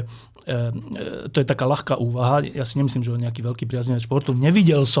 že to je taká ľahká úvaha. Ja si nemyslím, že on nejaký veľký priaznivec športu.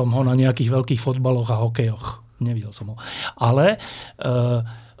 Nevidel som ho na nejakých veľkých fotbaloch a hokejoch. Nevidel som ho. Ale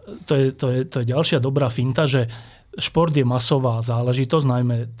to je ďalšia dobrá finta, že šport je masová záležitosť,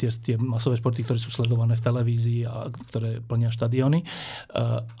 najmä tie masové športy, ktoré sú sledované v televízii a ktoré plnia štadióny.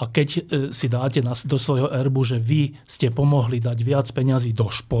 A keď si dáte do svojho erbu, že vy ste pomohli dať viac peňazí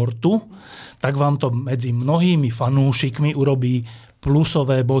do športu, tak vám to medzi mnohými fanúšikmi urobí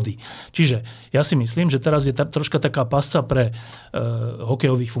plusové body. Čiže ja si myslím, že teraz je troška taká pasca pre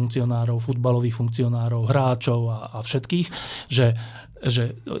hokejových funkcionárov, futbalových funkcionárov, hráčov a všetkých, že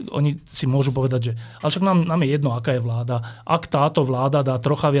oni si môžu povedať, že ale však nám je jedno, aká je vláda. Ak táto vláda dá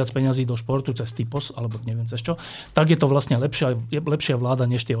trocha viac peňazí do športu cez typos, alebo neviem cez čo, tak je to vlastne lepšia vláda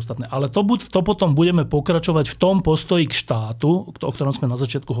než tie ostatné. Ale to potom budeme pokračovať v tom postoji k štátu, o ktorom sme na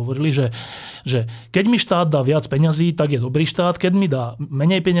začiatku hovorili, že keď mi štát dá viac peňazí, tak je dobrý štát, keď mi dá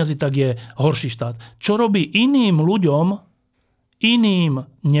menej peňazí, tak je horší štát. Čo robí iným ľuďom,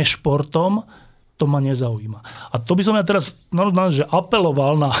 iným než športom, to ma nezaujíma. A to by som ja teraz že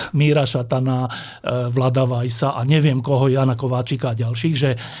apeloval na Míra Šatana, Vlada Vajsa a neviem koho, Jana Kováčika a ďalších,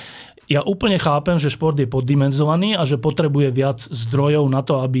 že ja úplne chápem, že šport je poddimenzovaný a že potrebuje viac zdrojov na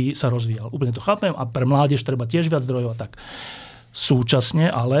to, aby sa rozvíjal. Úplne to chápem a pre mládež treba tiež viac zdrojov a tak. Súčasne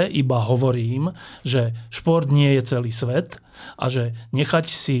ale iba hovorím, že šport nie je celý svet a že nechať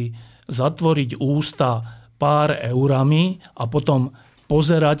si zatvoriť ústa pár eurami a potom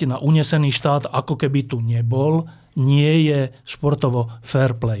pozerať na unesený štát, ako keby tu nebol, nie je športovo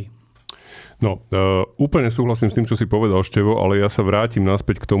fair play. No, úplne súhlasím s tým, čo si povedal, Števo, ale ja sa vrátim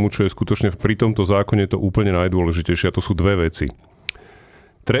naspäť k tomu, čo je skutočne pri tomto zákone to úplne najdôležitejšie, a to sú dve veci.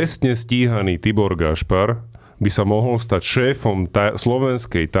 Trestne stíhaný Tibor Gašpar by sa mohol stať šéfom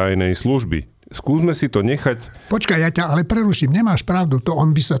slovenskej tajnej služby. Skúsme si to nechať... Počkaj, ja ťa ale preruším. Nemáš pravdu. To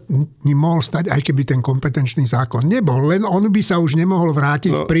on by sa mohol stať, aj keby ten kompetenčný zákon nebol. Len on by sa už nemohol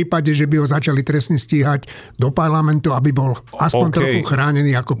vrátiť v prípade, že by ho začali trestne stíhať do parlamentu, aby bol aspoň trochu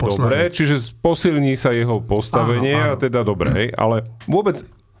chránený ako poslanec. Dobre, čiže posilní sa jeho postavenie a teda dobre. Ale vôbec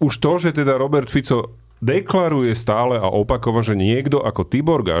už to, že teda Robert Fico deklaruje stále a opakovane, že niekto ako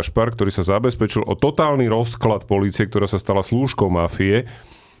Tibor Gašpar, ktorý sa zabezpečil o totálny rozklad polície, ktorá sa stala slúžkou mafie,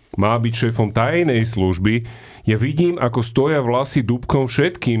 má byť šéfom tajnej služby. Ja vidím, ako stoja vlasy dúbkom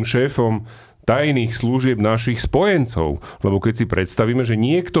všetkým šéfom tajných služieb našich spojencov. Lebo keď si predstavíme, že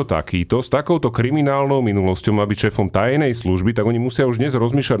niekto takýto s takouto kriminálnou minulosťou má byť šéfom tajnej služby, tak oni musia už dnes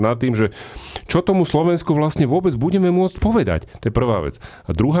rozmýšľať nad tým, že čo tomu Slovensku vlastne vôbec budeme môcť povedať. To je prvá vec.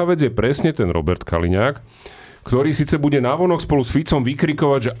 A druhá vec je presne ten Robert Kaliňák, ktorý síce bude navonok spolu s Ficom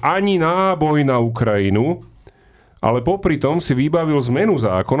vykrikovať, že ani náboj na Ukrajinu, ale popri tom si vybavil zmenu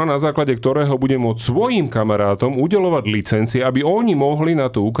zákona, na základe ktorého bude môcť svojim kamarátom udeľovať licencie, aby oni mohli na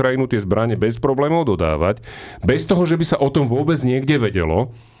tú Ukrajinu tie zbrane bez problémov dodávať, bez toho, že by sa o tom vôbec niekde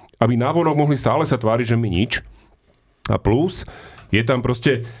vedelo, aby navonok mohli stále sa tváriť, že my nič. A plus, je tam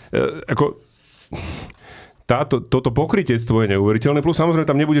proste toto pokrytectvo je neuveriteľné, plus samozrejme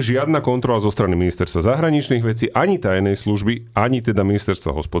tam nebude žiadna kontrola zo strany ministerstva zahraničných vecí, ani tajnej služby, ani teda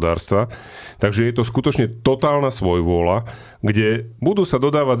ministerstva hospodárstva. Takže je to skutočne totálna svojvôľa, kde budú sa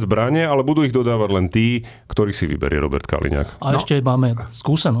dodávať zbrane, ale budú ich dodávať len tí, ktorých si vyberie Robert Kaliňák. A ešte máme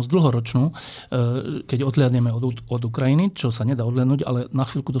skúsenosť dlhoročnú, keď odhliadneme od Ukrajiny, čo sa nedá odhliadnúť, ale na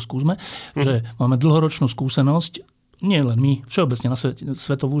chvíľku to skúsme, že máme dlhoročnú skúsenosť, nie len my, všeobecne na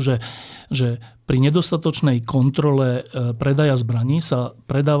svetovú, že pri nedostatočnej kontrole predaja zbraní sa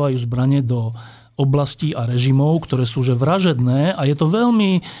predávajú zbrane do oblastí a režimov, ktoré sú že vražedné a je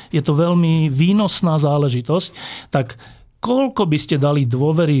to veľmi výnosná záležitosť, tak koľko by ste dali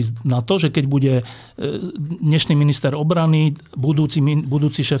dôvery na to, že keď bude dnešný minister obrany,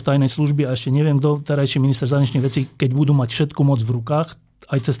 budúci šéf tajnej služby a ešte neviem kto, terajší minister zahraničných vecí, keď budú mať všetku moc v rukách,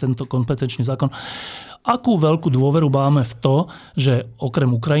 aj cez tento kompetenčný zákon, akú veľkú dôveru máme v to, že okrem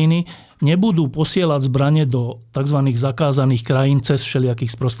Ukrajiny nebudú posielať zbrane do tzv. Zakázaných krajín cez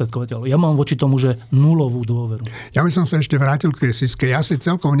všelijakých sprostredkovateľov. Ja mám voči tomu, že nulovú dôveru. Ja by som sa ešte vrátil k tej Siske. Ja si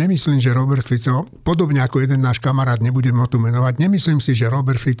celkom nemyslím, že Robert Fico, podobne ako jeden náš kamarát, nebudem ho tu menovať, nemyslím si, že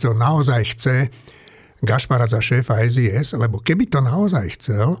Robert Fico naozaj chce Gašpara za šéfa SIS, lebo keby to naozaj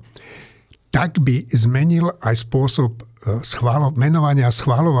chcel, tak by zmenil aj spôsob menovania a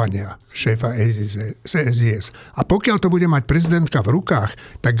schvaľovania šéfa SIS. A pokiaľ to bude mať prezidentka v rukách,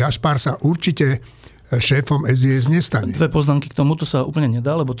 tak Gašpar sa určite šéfom SIS nestane. Dve poznámky k tomu, to sa úplne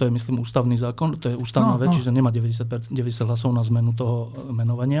nedá, lebo to je, myslím, ústavný zákon, to je ústavná vec, čiže nemá 90 hlasov na zmenu toho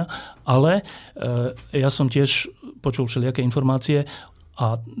menovania. Ale ja som tiež počul všelijaké informácie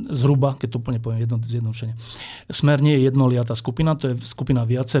a zhruba, keď to úplne poviem zjednodušene. Smer nie je jednoliatá skupina, to je skupina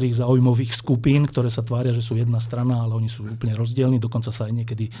viacerých záujmových skupín, ktoré sa tvária, že sú jedna strana, ale oni sú úplne rozdielni, dokonca sa aj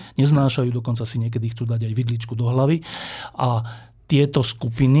niekedy neznášajú, dokonca si niekedy chcú dať aj vidličku do hlavy. A tieto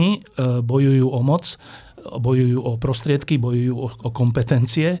skupiny bojujú o moc bojujú o prostriedky, bojujú o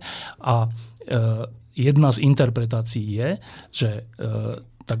kompetencie a jedna z interpretácií je, že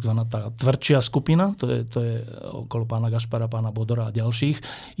takzvaná tá tvrdšia skupina, to je okolo pána Gašpara, pána Bodora a ďalších,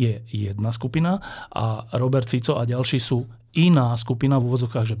 je jedna skupina a Robert Fico a ďalší sú iná skupina, v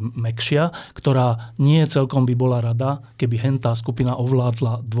úvodzovkách, že mäkšia, ktorá nie celkom by bola rada, keby tá skupina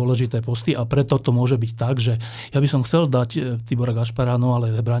ovládla dôležité posty a preto to môže byť tak, že ja by som chcel dať Tibora Gašpara, no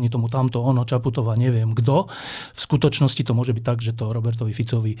ale bráni tomu tamto ono, Čaputová, neviem kto. V skutočnosti to môže byť tak, že to Robertovi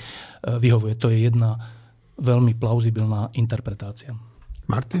Ficovi vyhovuje. To je jedna veľmi plauzibilná interpretácia.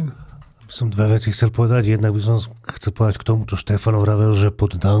 Martin? Som dve veci chcel povedať. Jednak by som chcel povedať k tomu, čo Štefan vravel, že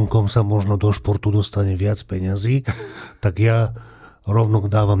pod Dankom sa možno do športu dostane viac peňazí. Tak ja rovno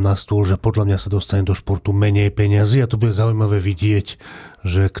dávam na stôl, že podľa mňa sa dostane do športu menej peňazí a to bude zaujímavé vidieť,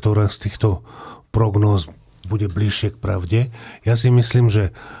 že ktorá z týchto prognóz bude bližšie k pravde. Ja si myslím,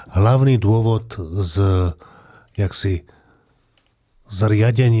 že hlavný dôvod z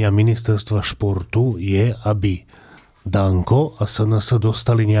riadenia ministerstva športu je, aby Danko a SNS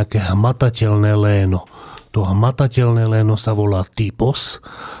dostali nejaké hmatateľné léno. To hmatateľné léno sa volá typos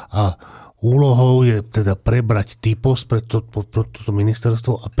a úlohou je teda prebrať typos pre toto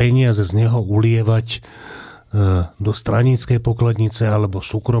ministerstvo a peniaze z neho ulievať do straníckej pokladnice alebo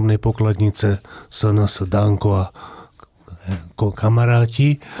súkromnej pokladnice SNS, Danko a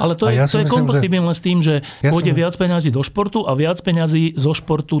kamaráti. Ale to je kompatibilné s tým, že pôjde viac peňazí do športu a viac peňazí zo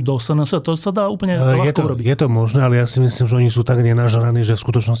športu do SNS. To sa dá úplne ľahko robiť. Je to možné, ale ja si myslím, že oni sú tak nenažraní, že v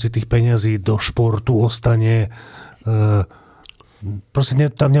skutočnosti tých peňazí do športu ostane proste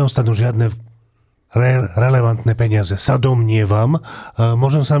tam neostanú žiadne relevantné peniaze. Sa domnievam,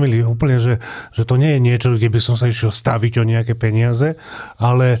 môžem sa miliť úplne, že to nie je niečo, kde by som sa išiel staviť o nejaké peniaze,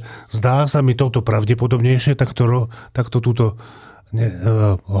 ale zdá sa mi toto pravdepodobnejšie, tak to túto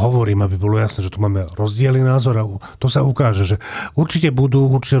hovorím, aby bolo jasné, že tu máme rozdielny názor a to sa ukáže, že určite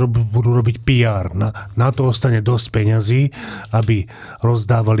budú robiť PR. Na to ostane dosť peňazí, aby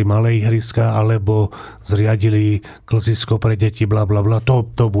rozdávali malé ihriska alebo zriadili klzisko pre deti, bla bla bla. To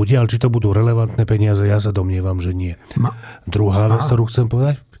bude, ale či to budú relevantné peniaze, ja sa domnievam, že nie. Druhá vec, ktorú chcem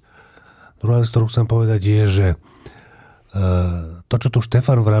povedať je, že to, čo tu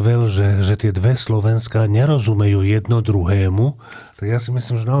Štefan vravel, že tie dve Slovenska nerozumejú jedno druhému, tak ja si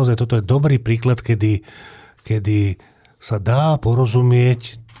myslím, že naozaj toto je dobrý príklad, kedy sa dá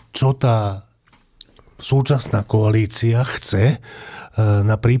porozumieť, čo tá súčasná koalícia chce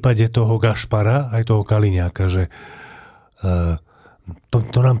na prípade toho Gašpara aj toho Kaliňáka, že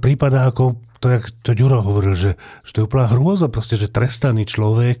to nám prípada ako, to Ďuro hovoril, že to je úplná hrôza, proste, že trestaný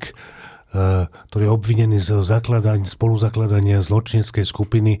človek, ktorý je obvinený z spoluzakladania zločineckej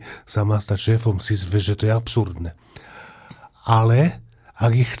skupiny, sa má stať šéfom SIS, že to je absurdné. Ale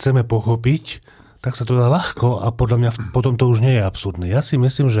ak ich chceme pochopiť, tak sa to dá ľahko a podľa mňa potom to už nie je absurdné. Ja si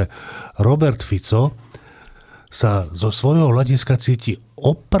myslím, že Robert Fico sa zo svojho hľadiska cíti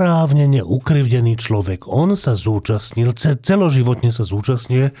oprávnene ukrivdený človek. On sa zúčastnil, celoživotne sa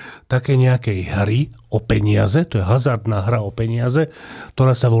zúčastňuje také nejakej hry o peniaze, to je hazardná hra o peniaze,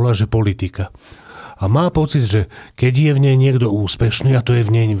 ktorá sa volá, že politika. A má pocit, že keď je v nej niekto úspešný, a to je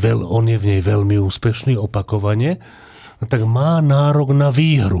on je v nej veľmi úspešný opakovane, tak má nárok na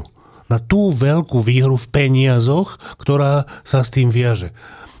výhru. Na tú veľkú výhru v peniazoch, ktorá sa s tým viaže.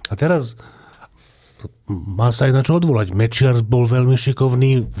 A teraz má sa aj na čo odvolať. Mečiar bol veľmi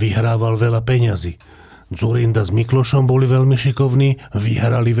šikovný, vyhrával veľa peňazí. Dzurinda s Miklošom boli veľmi šikovní,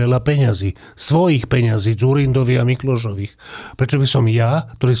 vyhrali veľa peňazí. Svojich peňazí, Dzurindovi a Miklošových. Prečo by som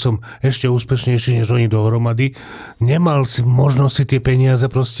ja, ktorý som ešte úspešnejší než oni dohromady, nemal možnosť si tie peniaze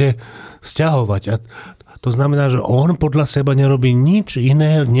proste sťahovať. A to znamená, že on podľa seba nerobí nič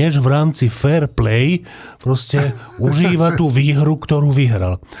iné, než v rámci fair play proste užíva tú výhru, ktorú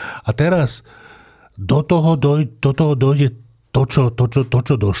vyhral. A teraz do toho dojde to,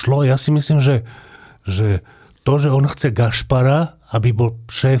 čo došlo. Ja si myslím, že to, že on chce Gašpara, aby bol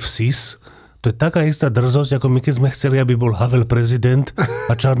šéf SIS, to je taká istá drzosť, ako my keď sme chceli, aby bol Havel prezident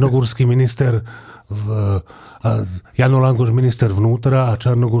a Čarnogórsky minister a Jano Langoš minister vnútra a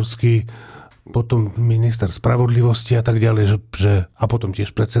Čarnogórsky potom minister spravodlivosti a tak ďalej, a potom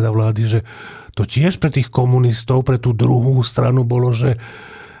tiež predseda vlády, že to tiež pre tých komunistov, pre tú druhú stranu bolo, že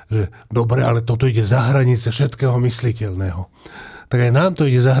dobre, ale toto ide za hranice všetkého mysliteľného. Tak aj nám to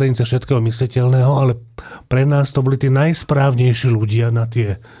ide za hranice všetkého mysliteľného, ale pre nás to boli tí najsprávnejší ľudia na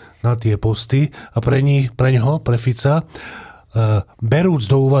tie posty a pre Fica, berúc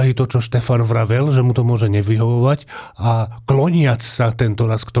do úvahy to, čo Štefan vravel, že mu to môže nevyhovovať a kloniac sa tento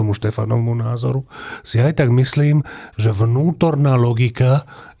raz k tomu Štefanovmu názoru, si aj tak myslím, že vnútorná logika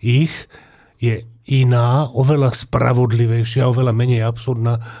ich je iná, oveľa spravodlivejšia, oveľa menej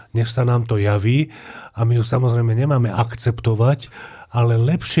absurdná, než sa nám to javí. A my ju samozrejme nemáme akceptovať, ale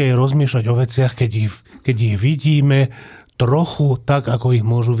lepšie je rozmýšľať o veciach, keď ich vidíme trochu tak, ako ich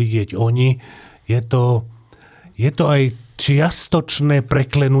môžu vidieť oni. Je to aj čiastočné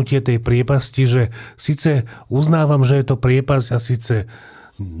preklenutie tej priepasti, že síce uznávam, že je to priepasť a síce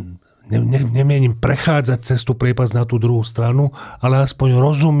nemienim prechádzať cez tú priepasť na tú druhú stranu, ale aspoň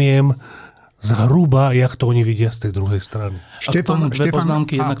rozumiem zhruba, jak to oni vidia z tej druhej strany. Štefan, dve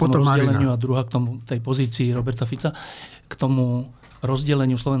poznámky, jedna k tomu rozdeleniu a druhá k tomu tej pozícii Roberta Fica, k tomu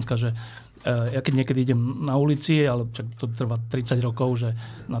rozdeleniu Slovenska, že ja keď niekedy idem na ulici, ale to trvá 30 rokov, že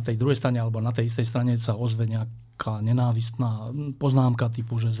na tej druhej strane alebo na tej istej strane sa ozve nejaká nenávistná poznámka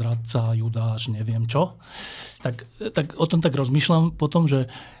typu, že zradca, judáš, neviem čo, tak o tom tak rozmýšľam potom, že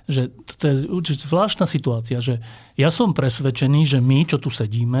to je zvláštna situácia, že ja som presvedčený, že my, čo tu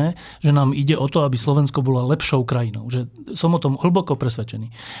sedíme, že nám ide o to, aby Slovensko bolo lepšou krajinou. Že som o tom hlboko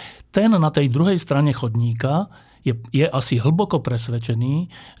presvedčený. Ten na tej druhej strane chodníka je asi hlboko presvedčený,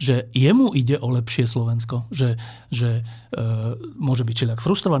 že jemu ide o lepšie Slovensko. Že môže byť všelijak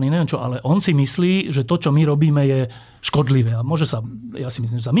frustrovaný, neviem čo, ale on si myslí, že to, čo my robíme, je škodlivé. A ja si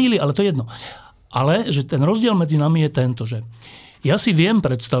myslím, že sa mýli, ale to je jedno. Ale že ten rozdiel medzi nami je tento, že ja si viem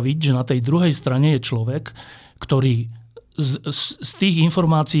predstaviť, že na tej druhej strane je človek, ktorý z tých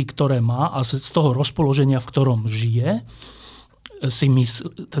informácií, ktoré má a z toho rozpoloženia, v ktorom žije,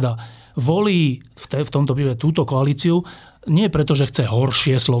 volí v tomto prípade túto koalíciu nie preto, že chce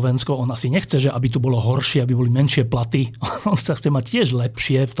horšie Slovensko, on asi nechce, že aby tu bolo horšie, aby boli menšie platy, on sa chce mať tiež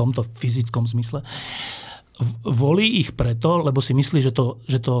lepšie v tomto fyzickom zmysle. Volí ich preto, lebo si myslí,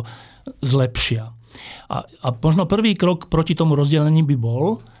 že to zlepšia. A možno prvý krok proti tomu rozdeleniu by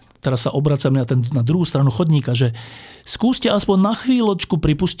bol, teraz sa obracam na druhú stranu chodníka, že skúste aspoň na chvíľočku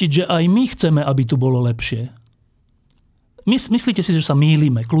pripustiť, že aj my chceme, aby tu bolo lepšie. Myslíte si, že sa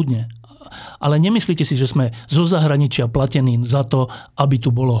mýlime, kľudne. Ale nemyslíte si, že sme zo zahraničia platení za to, aby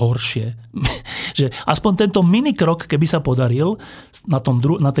tu bolo horšie. Že aspoň tento minikrok, keby sa podaril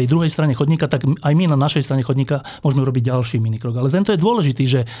na tej druhej strane chodníka, tak aj my na našej strane chodníka môžeme urobiť ďalší minikrok. Ale tento je dôležitý,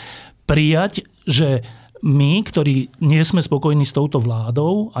 že prijať, že my, ktorí nie sme spokojní s touto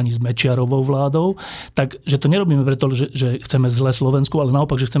vládou, ani s Mečiarovou vládou, tak že to nerobíme preto, že chceme zlé Slovensku, ale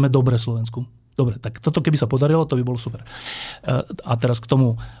naopak, že chceme dobre Slovensku. Dobre, tak toto keby sa podarilo, to by bolo super. A teraz k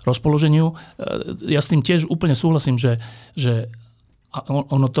tomu rozpoloženiu. Ja s tým tiež úplne súhlasím, že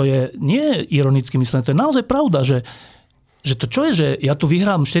ono to je nie ironicky myslené, to je naozaj pravda, že to čo je, že ja tu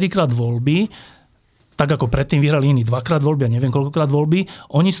vyhrám 4-krát voľby, tak ako predtým vyhrali iní 2-krát voľby a neviem koľkokrát voľby,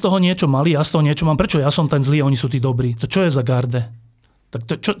 oni z toho niečo mali, ja z toho niečo mám. Prečo ja som ten zlý a oni sú tí dobrí? To čo je za garde?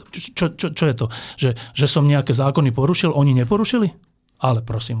 Tak čo je to? Že som nejaké zákony porušil, oni neporušili? Ale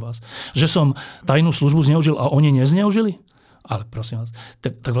prosím vás. Že som tajnú službu zneužil a oni nezneužili? Ale prosím vás.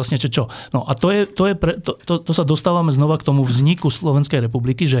 Tak vlastne čo? No a to sa dostávame znova k tomu vzniku Slovenskej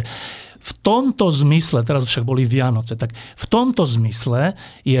republiky, že v tomto zmysle, teraz však boli Vianoce, tak v tomto zmysle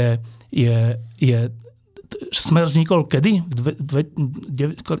je Smer vznikol kedy?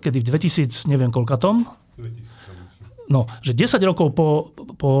 Kedy v 2000, neviem koľkatom? No, že 10 rokov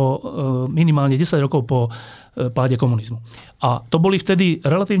minimálne 10 rokov po páde komunizmu. A to boli vtedy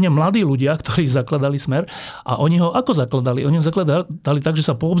relatívne mladí ľudia, ktorí zakladali Smer. A oni ho ako zakladali? Oni ho zakladali tak, že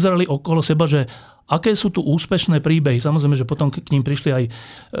sa poobzerali okolo seba, že aké sú tu úspešné príbehy. Samozrejme, že potom k ním prišli aj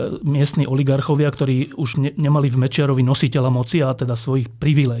miestni oligarchovia, ktorí už nemali v Mečiarovi nositeľa moci a teda svojich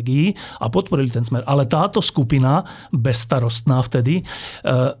privilégií a podporili ten Smer. Ale táto skupina, bezstarostná vtedy,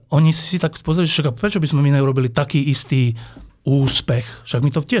 oni si tak spozreli, že prečo by sme my neurobili taký istý úspech? Však my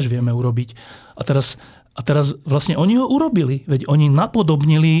to tiež vieme urobiť. A teraz vlastne oni ho urobili. Veď oni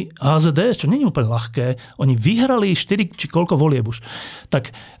napodobnili HZDS, čo nie je úplne ľahké. Oni vyhrali 4 či koľko volieb už.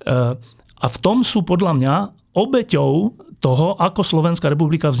 Tak, a v tom sú podľa mňa obeťou toho, ako Slovenská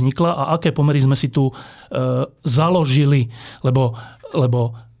republika vznikla a aké pomery sme si tu založili. Lebo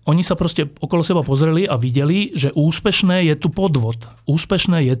oni sa proste okolo seba pozreli a videli, že úspešné je tu podvod.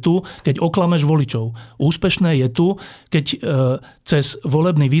 Úspešné je tu, keď oklameš voličov. Úspešné je tu, keď cez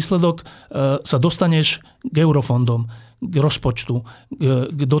volebný výsledok sa dostaneš k eurofondom, k rozpočtu,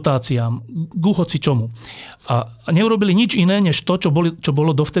 k dotáciám, k hoci čomu. A neurobili nič iné, než to, čo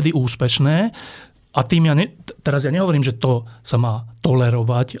bolo dovtedy úspešné. A tým teraz ja nehovorím, že to sa má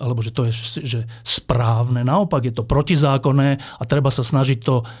tolerovať, alebo že to je že správne. Naopak je to protizákonné a treba sa snažiť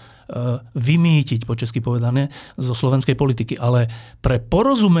to vymýtiť, po česky povedané, zo slovenskej politiky. Ale pre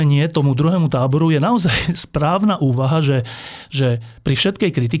porozumenie tomu druhému táboru je naozaj správna úvaha, že pri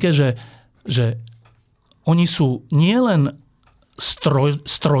všetkej kritike, že oni sú nielen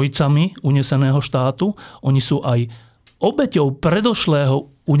strojcami uneseného štátu, oni sú aj obeťou predošlého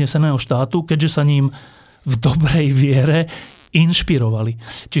uneseného štátu, keďže sa ním v dobrej viere inšpirovali.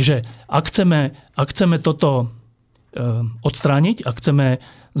 Čiže ak chceme toto odstrániť, ak chceme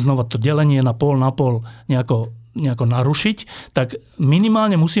znova to delenie na pol nejako narušiť, tak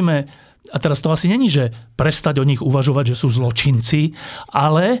minimálne musíme, a teraz to asi není, že prestať o nich uvažovať, že sú zločinci,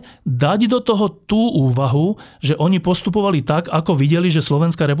 ale dať do toho tú úvahu, že oni postupovali tak, ako videli, že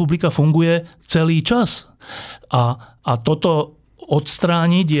Slovenská republika funguje celý čas. A toto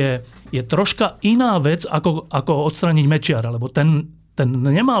odstrániť je troška iná vec, ako odstrániť Mečiara, lebo ten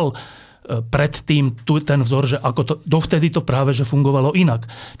nemal predtým ten vzor, že ako to, dovtedy to práve že fungovalo inak.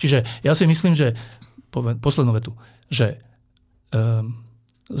 Čiže ja si myslím, že poslednú vetu, že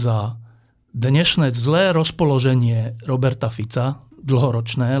za dnešné zlé rozpoloženie Roberta Fica,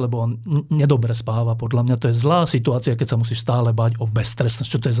 dlhoročné, lebo on nedobre spáva, podľa mňa to je zlá situácia, keď sa musíš stále bať o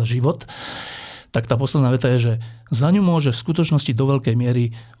beztrestnosť, čo to je za život, tak tá posledná veta je, že za ňu môže v skutočnosti do veľkej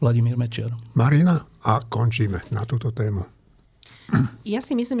miery Vladimír Mečiar. Marína, a končíme na túto tému. Ja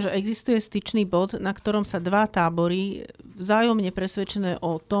si myslím, že existuje styčný bod, na ktorom sa dva tábory vzájomne presvedčené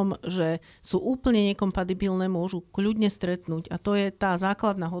o tom, že sú úplne nekompatibilné, môžu kľudne stretnúť. A to je tá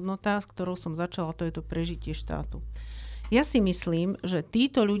základná hodnota, s ktorou som začala, to je to prežitie štátu. Ja si myslím, že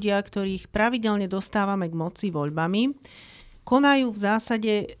títo ľudia, ktorých pravidelne dostávame k moci voľbami, konajú v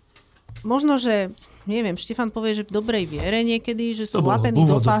zásade, možno, že neviem, Štefan povie, že v dobrej viere niekedy, že sú lapení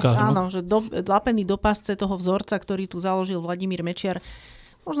do pásce, áno, že lapení do pásce toho vzorca, ktorý tu založil Vladimír Mečiar.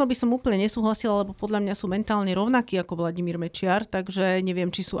 Možno by som úplne nesúhlasila, lebo podľa mňa sú mentálne rovnakí ako Vladimír Mečiar, takže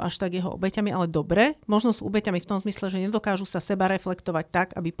neviem, či sú až tak jeho obeťami, ale dobre. Možno sú obeťami v tom zmysle, že nedokážu sa seba reflektovať tak,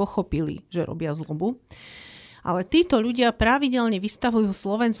 aby pochopili, že robia zlobu. Ale títo ľudia pravidelne vystavujú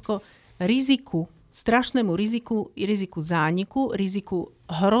Slovensko riziku, strašnému riziku zániku, riziku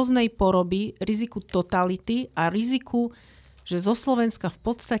hroznej poroby, riziku totality a riziku, že zo Slovenska v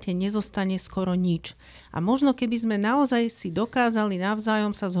podstate nezostane skoro nič. A možno keby sme naozaj si dokázali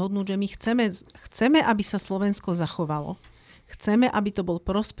navzájom sa zhodnúť, že my chceme, aby sa Slovensko zachovalo. Chceme, aby to bol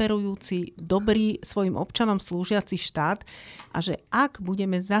prosperujúci, dobrý, svojim občanom slúžiaci štát a že ak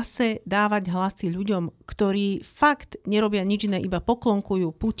budeme zase dávať hlasy ľuďom, ktorí fakt nerobia nič iné, iba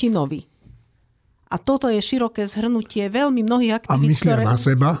poklonkujú Putinovi, a toto je široké zhrnutie veľmi mnohých aktivít. A myslia na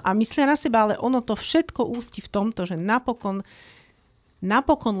seba? A myslia na seba, ale ono to všetko ústi v tomto, že napokon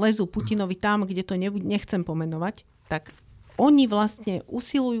lezú Putinovi tam, kde to nechcem pomenovať, tak oni vlastne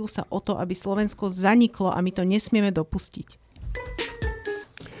usilujú sa o to, aby Slovensko zaniklo a my to nesmieme dopustiť.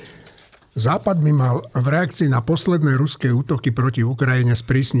 Západ by mal v reakcii na posledné ruské útoky proti Ukrajine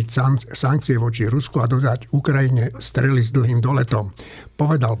sprísniť sankcie voči Rusku a dodať Ukrajine strely s dlhým doletom,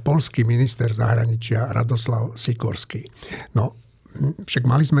 povedal poľský minister zahraničia Radoslav Sikorský. No, však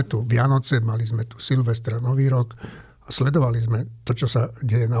mali sme tu Vianoce, mali sme tu Silvestra, Nový rok a sledovali sme to, čo sa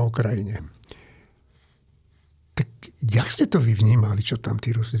deje na Ukrajine. Tak jak ste to vy vnímali, čo tam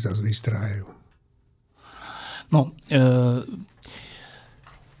tí Rusi zase vystrájajú? No,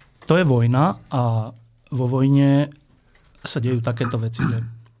 to je vojna a vo vojne sa dejú takéto veci, že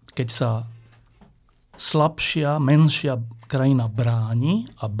keď sa slabšia, menšia krajina bráni,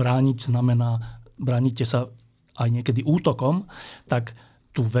 a brániť znamená, bránite sa aj niekedy útokom, tak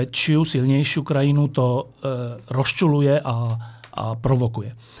tú väčšiu, silnejšiu krajinu to rozčuluje a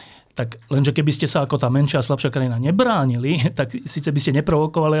provokuje. Tak lenže keby ste sa ako tá menšia a slabšia krajina nebránili, tak síce by ste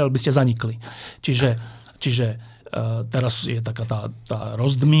neprovokovali, ale by ste zanikli. Čiže teraz je taká tá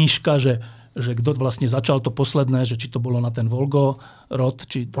rozdmýška, že kto vlastne začal to posledné, že či to bolo na ten Volgorod,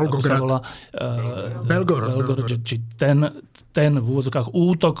 či ako sa volá, Belgorod, či ten v úvodzovkách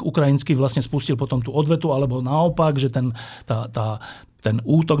útok ukrajinský vlastne spustil potom tú odvetu, alebo naopak, že ten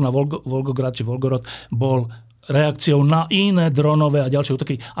útok na Volgograd či Volgorod bol reakciou na iné dronové a ďalšie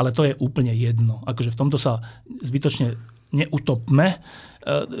útoky, ale to je úplne jedno. Akože v tomto sa zbytočne neutopme.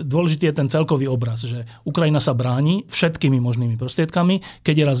 Dôležitý je ten celkový obraz, že Ukrajina sa bráni všetkými možnými prostriedkami.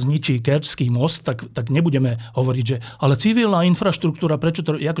 Keď raz zničí Kerčský most, tak nebudeme hovoriť, že ale civilná infraštruktúra, prečo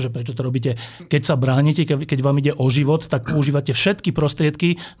to robíte? Keď sa bránite, keď vám ide o život, tak používate všetky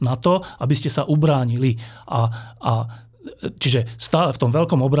prostriedky na to, aby ste sa ubránili. Čiže stále v tom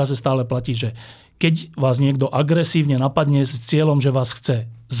veľkom obraze stále platí, že keď vás niekto agresívne napadne s cieľom, že vás chce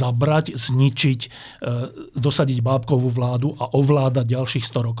zabrať, zničiť, dosadiť bábkovú vládu a ovládať ďalších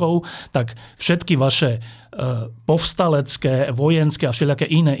 100 rokov, tak všetky vaše povstalecké, vojenské a všelijaké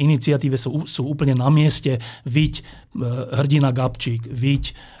iné iniciatívy sú úplne na mieste. Viď hrdina Gabčík,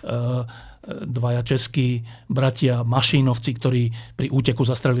 viď dvaja českí bratia Mašínovci, ktorí pri úteku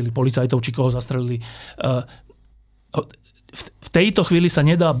zastrelili policajtov, či koho zastrelili. v tejto chvíli sa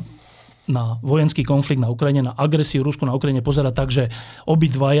nedá na vojenský konflikt na Ukrajine, na agresiu Rusku na Ukrajine pozerať tak, že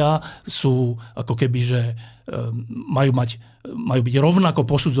obidvaja sú ako keby, že majú byť rovnako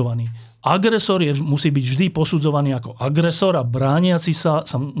posudzovaní. Agresor musí byť vždy posudzovaný ako agresor a brániaci sa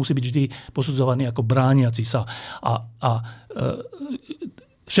musí byť vždy posudzovaný ako brániaci sa. A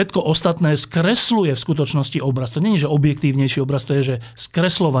všetko ostatné skresluje v skutočnosti obraz. To nie je, že objektívnejší obraz, to je, že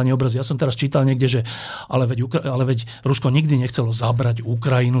skreslovanie obrazu. Ja som teraz čítal niekde, že ale veď Rusko nikdy nechcelo zabrať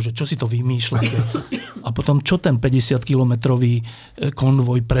Ukrajinu, že čo si to vymýšľate. A potom čo ten 50-kilometrový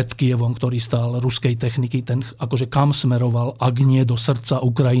konvoj pred Kyjevom, ktorý stál ruskej techniky, ten akože kam smeroval, ak nie do srdca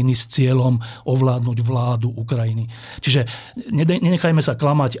Ukrajiny s cieľom ovládnuť vládu Ukrajiny. Čiže nenechajme sa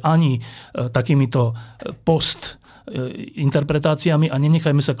klamať ani takýmito interpretáciami a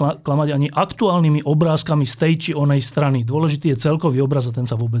nenechajme sa klamať ani aktuálnymi obrázkami z tej či onej strany. Dôležitý je celkový obraz a ten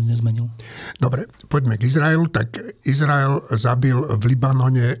sa vôbec nezmenil. Dobre, poďme k Izraelu. Tak Izrael zabil v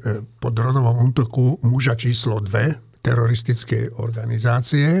Libanone po dronovom útoku muža číslo 2 teroristickej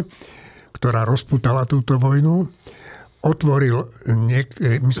organizácie, ktorá rozputala túto vojnu. Otvoril,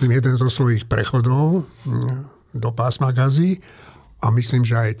 myslím, jeden zo svojich prechodov do pásma Gazy a myslím,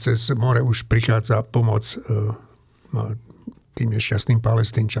 že aj cez more už prichádza pomoc tým nešťastným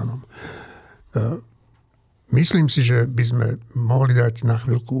Palestínčanom. Myslím si, že by sme mohli dať na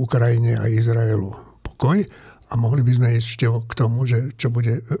chvíľku Ukrajine a Izraelu pokoj a mohli by sme ísť ešte k tomu, že čo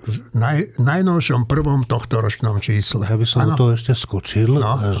bude v najnovšom prvom tohtoročnom čísle. Ja by som to ešte skočil,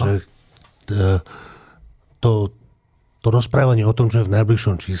 že to rozprávanie o tom, že v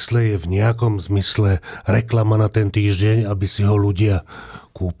najbližšom čísle je v nejakom zmysle reklama na ten týždeň, aby si ho ľudia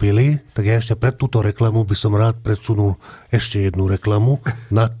kúpili, tak ja ešte pred túto reklamu by som rád predsunul ešte jednu reklamu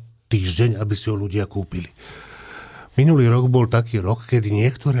na týždeň, aby si ho ľudia kúpili. Minulý rok bol taký rok, kedy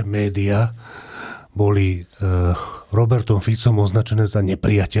niektoré médiá boli Robertom Ficom označené za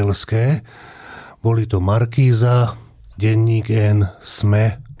nepriateľské. Boli to Markíza, Denník N,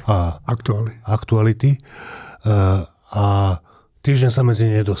 Sme a Aktuality. A týždeň sa medzi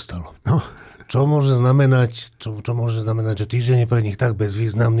ne nedostal. No. Čo môže znamenať, že týždeň je pre nich tak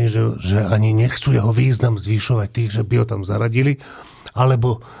bezvýznamný, že ani nechcú jeho význam zvýšovať tých, že by ho tam zaradili,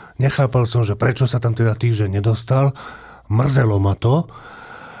 alebo nechápal som, že prečo sa tam teda týždeň nedostal. Mrzelo ma to.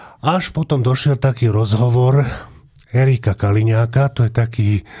 Až potom došiel taký rozhovor Erika Kaliňáka, to je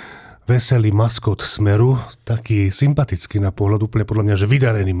taký veselý maskot Smeru, taký sympatický na pohľad, úplne podľa mňa, že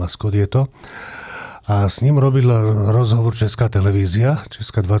vydarený maskot je to. A s ním robila rozhovor Česká televízia,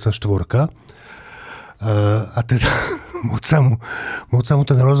 Česká 24. A teda moc sa mu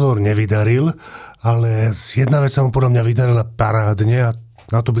ten rozhovor nevydaril, ale jedna vec sa mu podľa mňa vydarila parádne a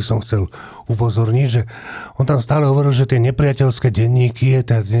na to by som chcel upozorniť, že on tam stále hovoril, že tie nepriateľské denníky,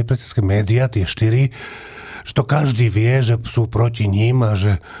 tie nepriateľské médiá, tie 4, že to každý vie, že sú proti ním a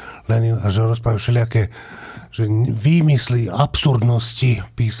že rozprávajú všelijaké že výmysly, absurdnosti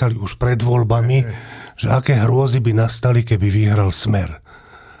písali už pred voľbami, že aké hrôzy by nastali, keby vyhral Smer.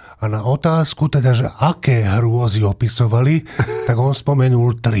 A na otázku teda, že aké hrôzy opisovali, tak on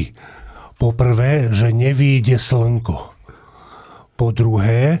spomenul 3. Po prvé, že nevyjde slnko. Po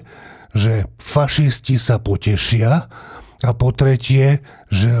druhé, že fašisti sa potešia. A po tretie,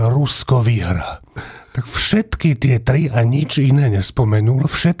 že Rusko vyhrá. Tak všetky tie 3 a nič iné nespomenul.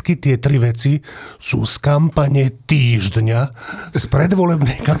 Všetky tie 3 veci sú z kampane Týždňa, z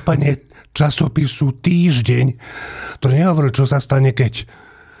predvolebnej kampane časopisu Týždeň, ktorý nehovoril, čo sa stane, keď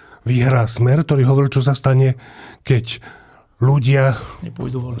vyhrá Smer, ktorý hovoril, čo sa stane, keď ľudia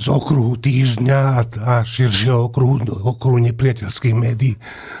z okruhu Týždňa a širšieho okruhu nepriateľských médií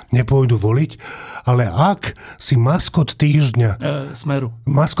nepôjdu voliť. Ale ak si maskot Týždňa...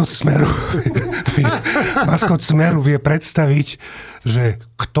 Maskot Smeru vie predstaviť, že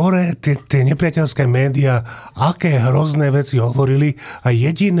ktoré tie nepriateľské médiá, aké hrozné veci hovorili a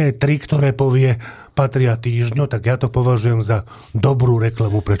jediné 3, ktoré povie, patria Týždňu, tak ja to považujem za dobrú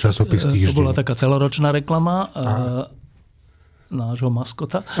reklamu pre časopis Týždeň. To bola taká celoročná reklama nášho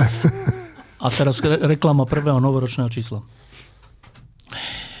maskota. A teraz reklama prvého novoročného čísla.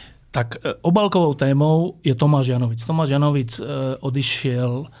 Tak obálkovou témou je Tomáš Janovic. Tomáš Janovic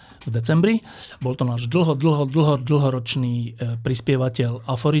odišiel v decembri. Bol to náš dlhoročný prispievateľ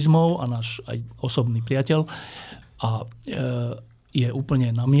aforizmov a náš aj osobný priateľ. A je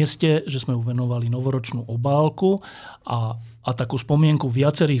úplne na mieste, že sme mu venovali novoročnú obálku a takú spomienku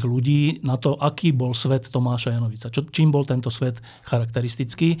viacerých ľudí na to, aký bol svet Tomáša Janovica. Čím bol tento svet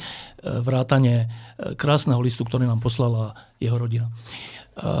charakteristický? Vrátane krásneho listu, ktorý nám poslala jeho rodina.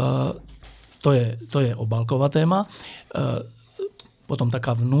 To je obálková téma. Potom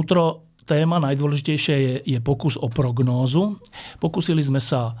taká vnútro téma, najdôležitejšie je pokus o prognózu. Pokúsili sme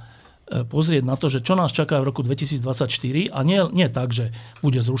sa pozrieť na to, že čo nás čaká v roku 2024 a nie tak, že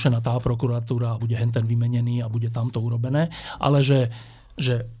bude zrušená tá prokuratúra a bude henten vymenený a bude tamto urobené, ale že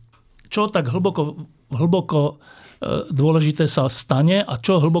čo tak hlboko dôležité sa stane a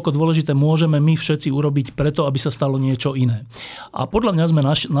čo hlboko dôležité môžeme my všetci urobiť preto, aby sa stalo niečo iné. A podľa mňa sme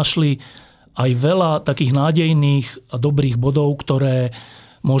našli aj veľa takých nádejných a dobrých bodov, ktoré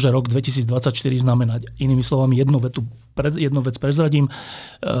môže rok 2024 znamenať. Inými slovami, jednu vec prezradím.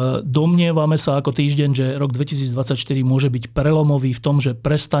 Domnievame sa ako Týždeň, že rok 2024 môže byť prelomový v tom, že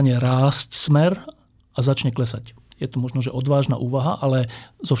prestane rásť smer a začne klesať. Je to možno, že odvážna úvaha, ale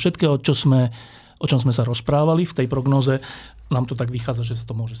zo všetkého, o čom sme sa rozprávali v tej prognoze, nám to tak vychádza, že sa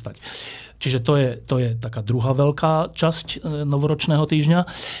to môže stať. Čiže to je taká druhá veľká časť novoročného týždňa.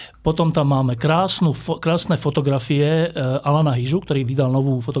 Potom tam máme krásne fotografie Alana Hyžu, ktorý vydal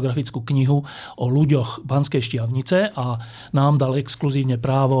novú fotografickú knihu o ľuďoch Banskej Štiavnice a nám dal exkluzívne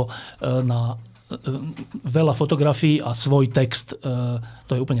právo na veľa fotografií a svoj text,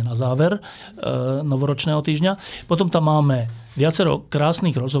 to je úplne na záver novoročného týždňa. Potom tam máme viacero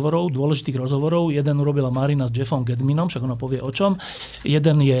krásnych rozhovorov, dôležitých rozhovorov. Jeden urobila Marína s Jeffom Gedminom, však ona povie o čom.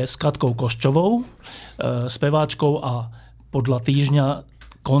 Jeden je s Katkou Koščovou, speváčkou a podľa Týždňa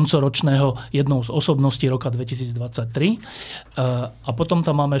koncoročného jednou z osobností roka 2023. A potom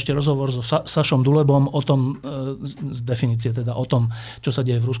tam máme ešte rozhovor so Sašom Dulebom o tom, z definície teda o tom, čo sa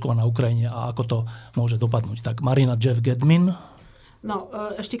deje v Rusku a na Ukrajine a ako to môže dopadnúť. Tak Marína, Jeff Gedmin. No,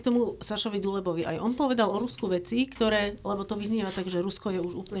 ešte k tomu Sašovi Dulebovi. Aj on povedal o Rusku veci, lebo to vyznieva tak, že Rusko je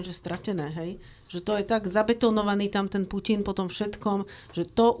už úplne že stratené, hej? Že to je tak zabetonovaný tam ten Putin po tom všetkom, že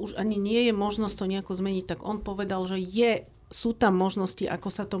to už ani nie je možnosť to nejako zmeniť. Tak on povedal, že sú tam možnosti, ako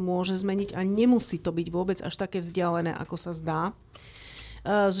sa to môže zmeniť a nemusí to byť vôbec až také vzdialené, ako sa zdá.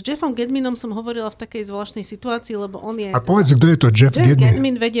 S Jeffom Gedminom som hovorila v takej zvláštnej situácii, lebo on je... A povedz, kto je to Jeff Gedmin? Jeff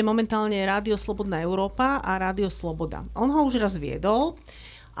Gedmin vedie momentálne Rádio Slobodná Európa a Rádio Sloboda. On ho už raz viedol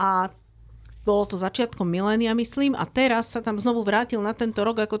a bolo to začiatkom milénia, myslím, a teraz sa tam znovu vrátil na tento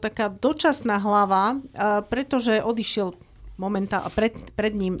rok ako taká dočasná hlava, pretože odišiel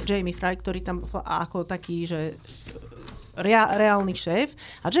pred ním Jamie Fry, ktorý tam ako taký, že reálny šéf,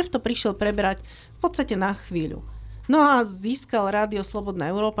 a Jeff to prišiel prebrať v podstate na chvíľu. No a získal Rádio Slobodná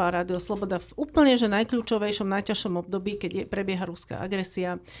Európa a Rádio Sloboda v úplne že najkľúčovejšom, najťažšom období, keď prebieha ruská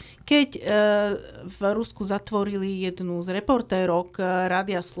agresia. Keď v Rusku zatvorili jednu z reportérok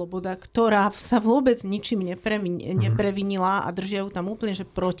Rádia Sloboda, ktorá sa vôbec ničím neprevinila a držia ju tam úplne že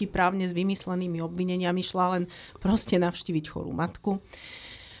protiprávne s vymyslenými obvineniami, šla len proste navštíviť chorú matku.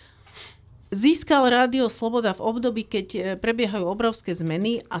 Získal Rádio Sloboda v období, keď prebiehajú obrovské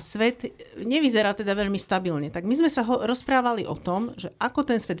zmeny a svet nevyzerá teda veľmi stabilne. Tak my sme sa rozprávali o tom, že ako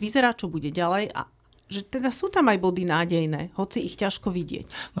ten svet vyzerá, čo bude ďalej a že teda sú tam aj body nádejné, hoci ich ťažko vidieť.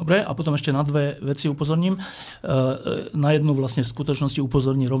 Dobre, a potom ešte na dve veci upozorním. Na jednu vlastne v skutočnosti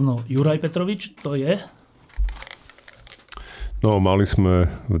upozorní rovno Juraj Petrovič, to je... No, mali sme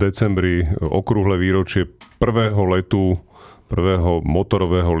v decembri okrúhle výročie prvého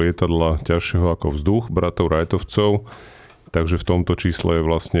motorového lietadla ťažšieho ako vzduch, bratov Wrightovcov. Takže v tomto čísle je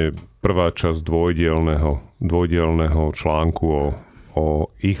vlastne prvá časť dvojdielného článku o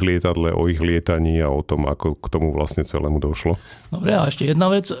ich lietadle, o ich lietaní a o tom, ako k tomu vlastne celému došlo. Dobre, a ešte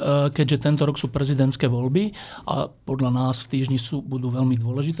jedna vec, keďže tento rok sú prezidentské voľby a podľa nás v Týždni prídu veľmi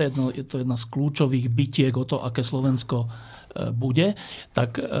dôležité, je to jedna z kľúčových bitiek o to, aké Slovensko bude,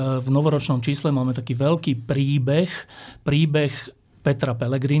 tak v novoročnom čísle máme taký veľký príbeh Petra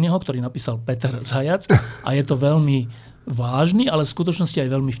Pellegriniho, ktorý napísal Peter Zajac a je to veľmi vážny, ale v skutočnosti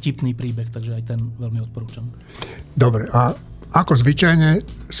aj veľmi vtipný príbeh, takže aj ten veľmi odporúčam. Dobre, a ako zvyčajne,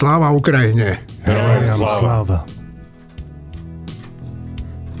 sláva Ukrajine. Sláva.